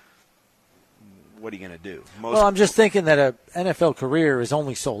are, what are you going to do? Well, I'm just thinking that an NFL career is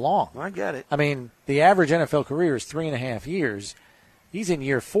only so long. I get it. I mean, the average NFL career is 3.5 years. He's in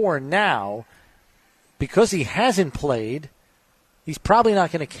year 4 now. Because he hasn't played, he's probably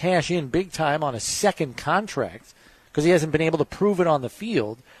not going to cash in big time on a second contract because he hasn't been able to prove it on the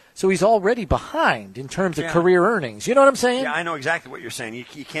field. So he's already behind in terms of career earnings. You know what I'm saying? Yeah, I know exactly what you're saying.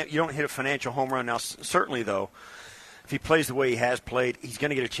 You don't hit a financial home run now. Certainly, though, if he plays the way he has played, he's going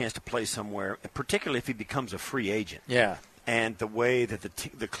to get a chance to play somewhere, particularly if he becomes a free agent. Yeah. And the way that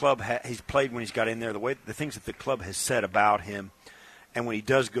the club he's played when he's got in there, the things that the club has said about him, and when he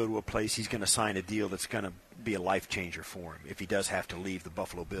does go to a place, he's going to sign a deal that's going to be a life changer for him if he does have to leave the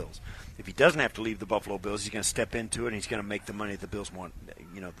Buffalo Bills. If he doesn't have to leave the Buffalo Bills, he's going to step into it and he's going to make the money that the Bills want,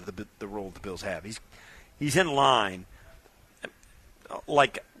 the role the Bills have. He's in line,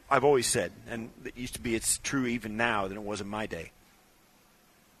 like I've always said, and it used to be, it's true even now than it was in my day.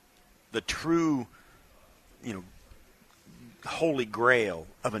 The true, holy grail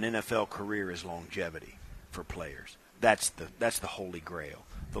of an NFL career is longevity for players. That's the holy grail.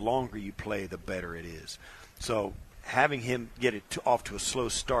 The longer you play, the better it is. So having him get it off to a slow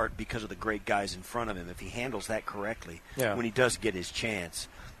start because of the great guys in front of him, if he handles that correctly, when he does get his chance,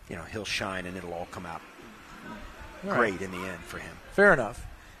 he'll shine and it'll all come out great in the end for him. Fair enough.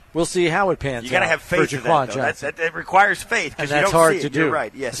 We'll see how it pans out. You got to have faith in that, though. That requires faith, and that's you don't hard see to it. do. You're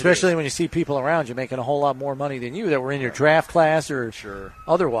right. Yes, especially when you see people around you making a whole lot more money than you that were in your draft class or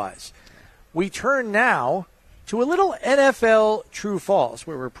otherwise. We turn now to a little NFL True False,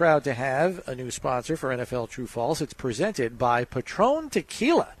 where we're proud to have a new sponsor for NFL True False. It's presented by Patron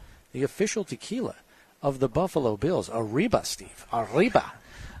Tequila, the official tequila of the Buffalo Bills. Arriba, Steve. Arriba.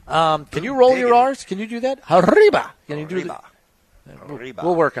 Can you roll your R's? Can you do that? Arriba. Can you do that? Arriba.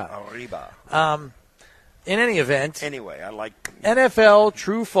 We'll work on it. Arriba. In any event, anyway, I like NFL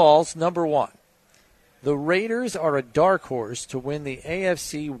True False number 1. The Raiders are a dark horse to win the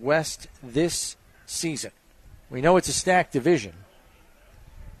AFC West this season. We know it's a stacked division.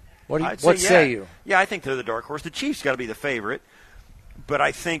 What say you? Yeah, I think they're the dark horse. The Chiefs got to be the favorite, but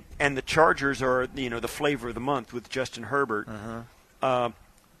I think, and the Chargers are the flavor of the month with Justin Herbert. And I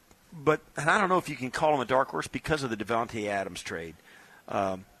don't know if you can call them a dark horse because of the Devontae Adams trade.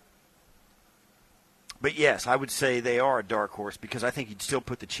 But yes, I would say they are a dark horse because I think you'd still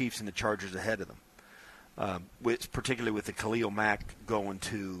put the Chiefs and the Chargers ahead of them, particularly with the Khalil Mack going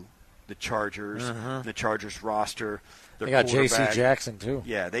to the Chargers, the Chargers roster. They got J.C. Jackson, too.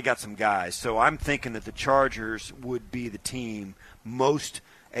 Yeah, they got some guys. So I'm thinking that the Chargers would be the team most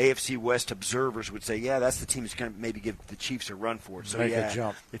AFC West observers would say, yeah, that's the team that's going to maybe give the Chiefs a run for it. So Make a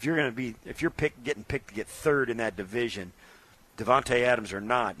jump. if you're getting picked to get third in that division, Devontae Adams or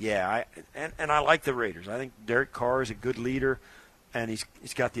not, I like the Raiders. I think Derek Carr is a good leader, and he's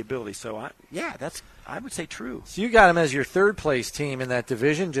got the ability. So I would say true. So you got him as your third place team in that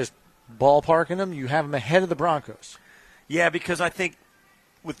division, just ballparking them. You have him ahead of the Broncos. Yeah, because I think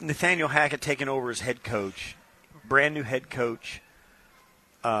with Nathaniel Hackett taking over as head coach, brand new head coach.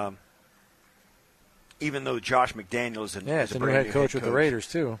 Even though Josh McDaniels is a new head coach with the Raiders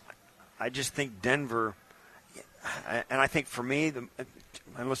too. I just think Denver, and I think for me,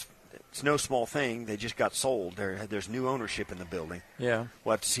 it's no small thing. They just got sold. There's new ownership in the building. Yeah,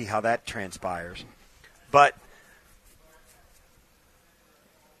 we'll have to see how that transpires. But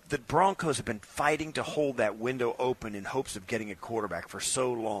the Broncos have been fighting to hold that window open in hopes of getting a quarterback for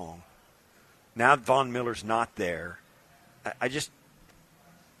so long. Now Von Miller's not there. I just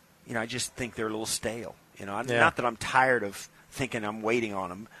think they're a little stale. Not that I'm tired of thinking I'm waiting on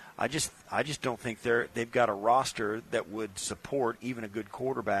them. I just don't think they've got a roster that would support even a good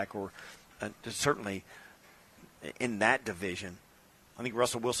quarterback, or certainly in that division. I think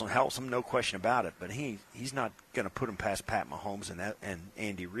Russell Wilson helps them, no question about it. But he's not going to put him past Pat Mahomes and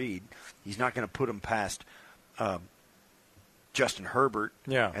Andy Reid. He's not going to put him past Justin Herbert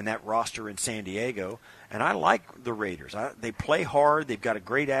and that roster in San Diego. And I like the Raiders. They play hard. They've got a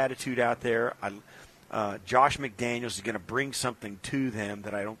great attitude out there. Josh McDaniels is going to bring something to them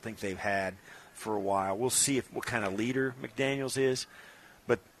that I don't think they've had for a while. We'll see what kind of leader McDaniels is.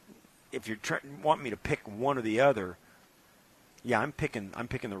 But if you want me to pick one or the other, I'm picking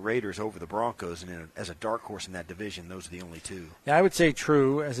the Raiders over the Broncos, and as a dark horse in that division, those are the only two. Yeah, I would say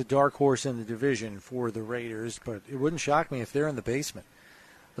true as a dark horse in the division for the Raiders, but it wouldn't shock me if they're in the basement.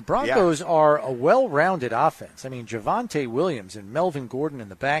 The Broncos are a well-rounded offense. I mean, Javonte Williams and Melvin Gordon in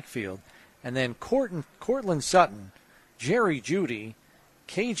the backfield, and then Cortland Sutton, Jerry Jeudy,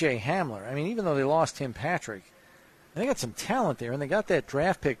 KJ Hamler. I mean, even though they lost Tim Patrick, they got some talent there, and they got that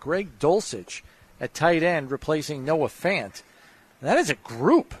draft pick, Greg Dulcich, at tight end, replacing Noah Fant. And that is a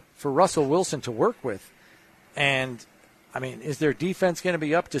group for Russell Wilson to work with. And, I mean, is their defense going to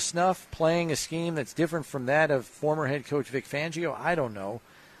be up to snuff, playing a scheme that's different from that of former head coach Vic Fangio? I don't know.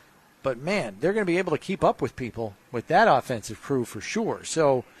 But, man, they're going to be able to keep up with people with that offensive crew for sure.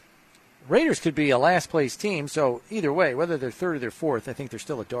 So, Raiders could be a last-place team. So, either way, whether they're third or they're fourth, I think they're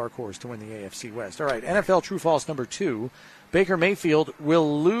still a dark horse to win the AFC West. All right, NFL True-False number 2. Baker Mayfield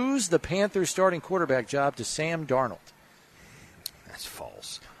will lose the Panthers starting quarterback job to Sam Darnold. That's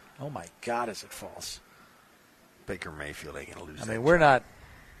false. Oh, my God, is it false? Baker Mayfield ain't going to lose that job.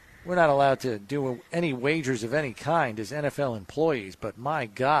 We're not allowed to do any wagers of any kind as NFL employees, but my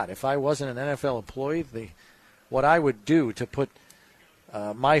God, if I wasn't an NFL employee, what I would do to put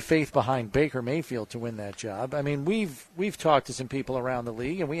my faith behind Baker Mayfield to win that job. I mean, we've talked to some people around the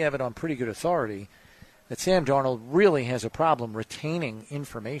league, and we have it on pretty good authority that Sam Darnold really has a problem retaining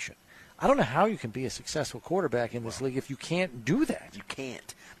information. I don't know how you can be a successful quarterback in this league if you can't do that. You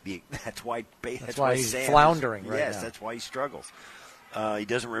can't. That's why he's Sam floundering right now. Yes, that's why he struggles. He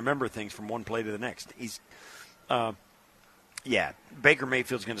doesn't remember things from one play to the next. Baker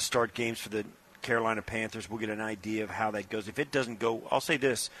Mayfield's going to start games for the Carolina Panthers. We'll get an idea of how that goes. If it doesn't go, I'll say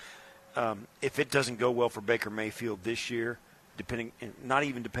this: if it doesn't go well for Baker Mayfield this year, not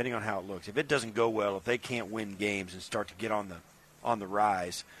even depending on how it looks, if it doesn't go well, if they can't win games and start to get on the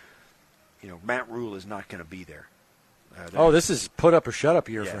rise, Matt Rule is not going to be there. This is put up or shut up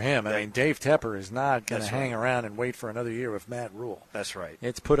year for him. I mean, Dave Tepper is not going to hang around and wait for another year with Matt Rule. That's right.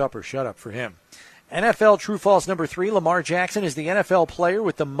 It's put up or shut up for him. NFL True-False number 3, Lamar Jackson is the NFL player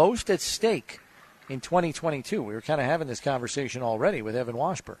with the most at stake in 2022. We were kind of having this conversation already with Evan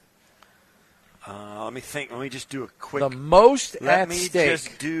Washburn. Let me think. Let me just do a quick. The most Let at me stake.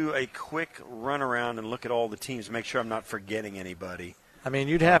 just do a quick run around and look at all the teams. Make sure I'm not forgetting anybody. I mean,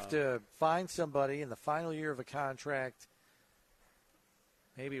 you'd have to find somebody in the final year of a contract,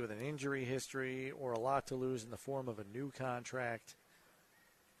 maybe with an injury history or a lot to lose in the form of a new contract.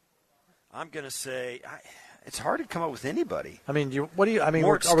 I'm going to say it's hard to come up with anybody. I mean, are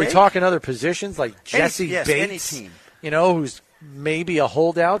we stake? talking other positions like Jesse Yes, Bates? any team. Who's maybe a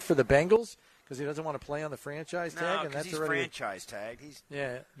holdout for the Bengals because he doesn't want to play on the franchise tag, No, and that's he's already franchise tagged.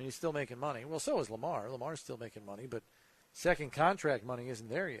 he's still making money. Well, so is Lamar. Lamar's still making money, but second contract money isn't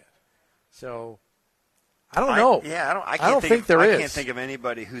there yet. So I don't know. I don't think there is. I can't think of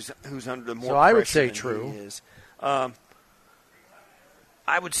anybody who's under the more. So I would pressure say than true. He is.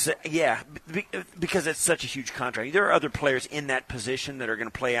 I would say, because it's such a huge contract. There are other players in that position that are going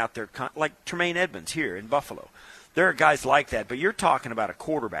to play out their like Tremaine Edmonds here in Buffalo. There are guys like that, but you're talking about a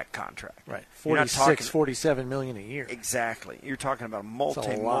quarterback contract. Right, $47 million a year. Exactly. You're talking about a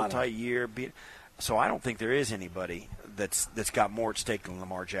multi-year. So I don't think there is anybody that's got more at stake than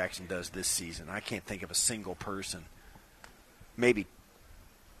Lamar Jackson does this season. I can't think of a single person. Maybe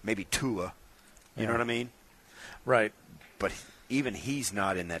Tua. You know what I mean? Right. But even he's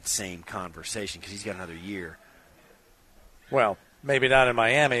not in that same conversation because he's got another year. Well, maybe not in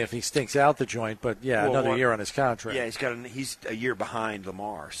Miami if he stinks out the joint, but another year on his contract. Yeah, he's a year behind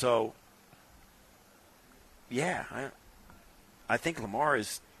Lamar. So, I think Lamar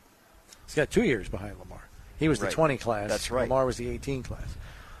is. He's got 2 years behind Lamar. He was the 20 class. That's right. Lamar was the 18 class.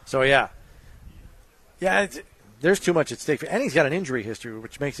 So, there's too much at stake. And he's got an injury history,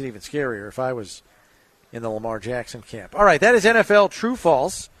 which makes it even scarier if I was in the Lamar Jackson camp. All right, that is NFL True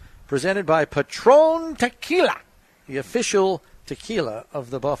False, presented by Patron Tequila, the official tequila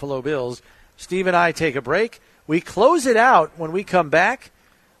of the Buffalo Bills. Steve and I take a break. We close it out when we come back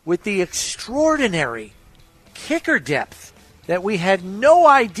with the extraordinary kicker depth that we had no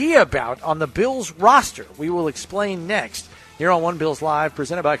idea about on the Bills roster. We will explain next here on One Bills Live,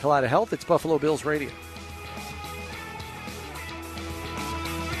 presented by Kaleida Health. It's Buffalo Bills Radio.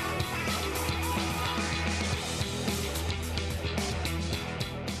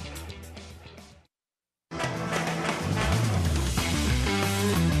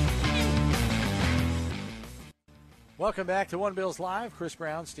 Welcome back to One Bills Live. Chris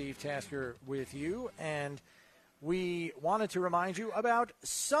Brown, Steve Tasker with you. And we wanted to remind you about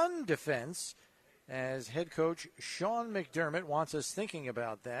Sun Defense, as head coach Sean McDermott wants us thinking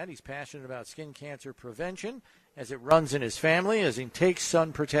about that. He's passionate about skin cancer prevention as it runs in his family, as he takes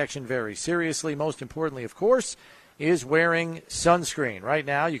sun protection very seriously. Most importantly, of course, is wearing sunscreen. Right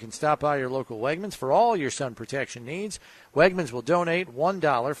now, you can stop by your local Wegmans for all your sun protection needs. Wegmans will donate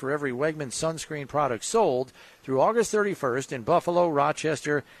 $1 for every Wegmans sunscreen product sold through August 31st in Buffalo,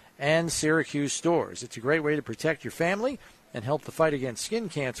 Rochester, and Syracuse stores. It's a great way to protect your family and help the fight against skin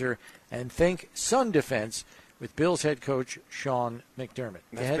cancer. And think Sun Defense with Bills head coach Sean McDermott.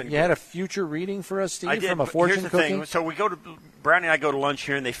 You had a future reading for us, Steve, I did, from a fortune here's the cookie? thing. So we go to Brownie and I go to lunch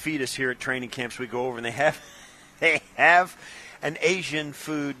here, and they feed us here at training camps. We go over, and they have an Asian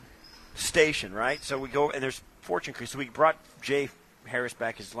food station, right? So we go, and there's fortune cookies. So we brought Jay Harris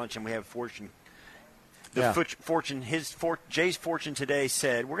back his lunch, and we have fortune. Jay's fortune today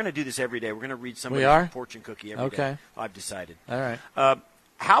said, we're going to do this every day. We're going to read somebody's fortune cookie every day. I've decided. All right.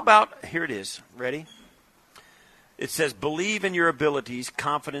 How about, here it is. Ready? It says, believe in your abilities.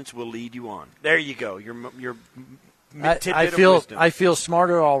 Confidence will lead you on. There you go. Your tidbit of wisdom. I feel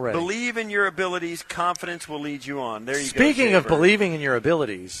smarter already. Believe in your abilities. Confidence will lead you on. There you go. Speaking of believing in your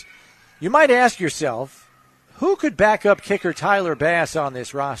abilities, you might ask yourself, who could back up kicker Tyler Bass on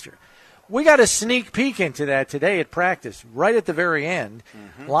this roster? We got a sneak peek into that today at practice, right at the very end,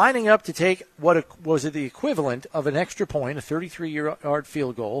 lining up to take what was the equivalent of an extra point, a 33-yard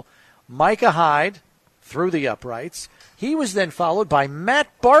field goal. Micah Hyde through the uprights. He was then followed by Matt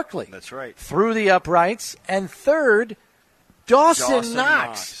Barkley. That's right. Through the uprights. And third, Dawson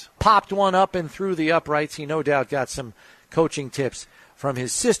Knox popped one up and through the uprights. He no doubt got some coaching tips from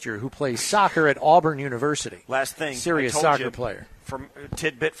his sister, who plays soccer at Auburn University. Last thing. Serious soccer player. From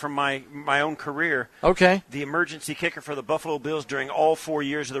tidbit from my own career. Okay. The emergency kicker for the Buffalo Bills during all 4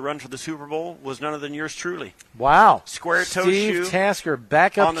 years of the run for the Super Bowl was none other than yours truly. Wow. Square toe Steve shoe. Tasker,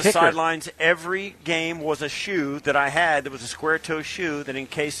 backup on the kicker. sidelines. Every game was a shoe that I had that was a square toe shoe that in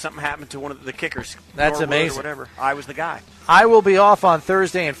case something happened to one of the kickers. That's amazing. Or whatever, I was the guy. I will be off on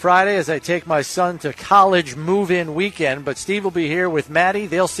Thursday and Friday as I take my son to college move-in weekend, but Steve will be here with Maddie.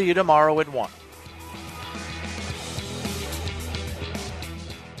 They'll see you tomorrow at 1.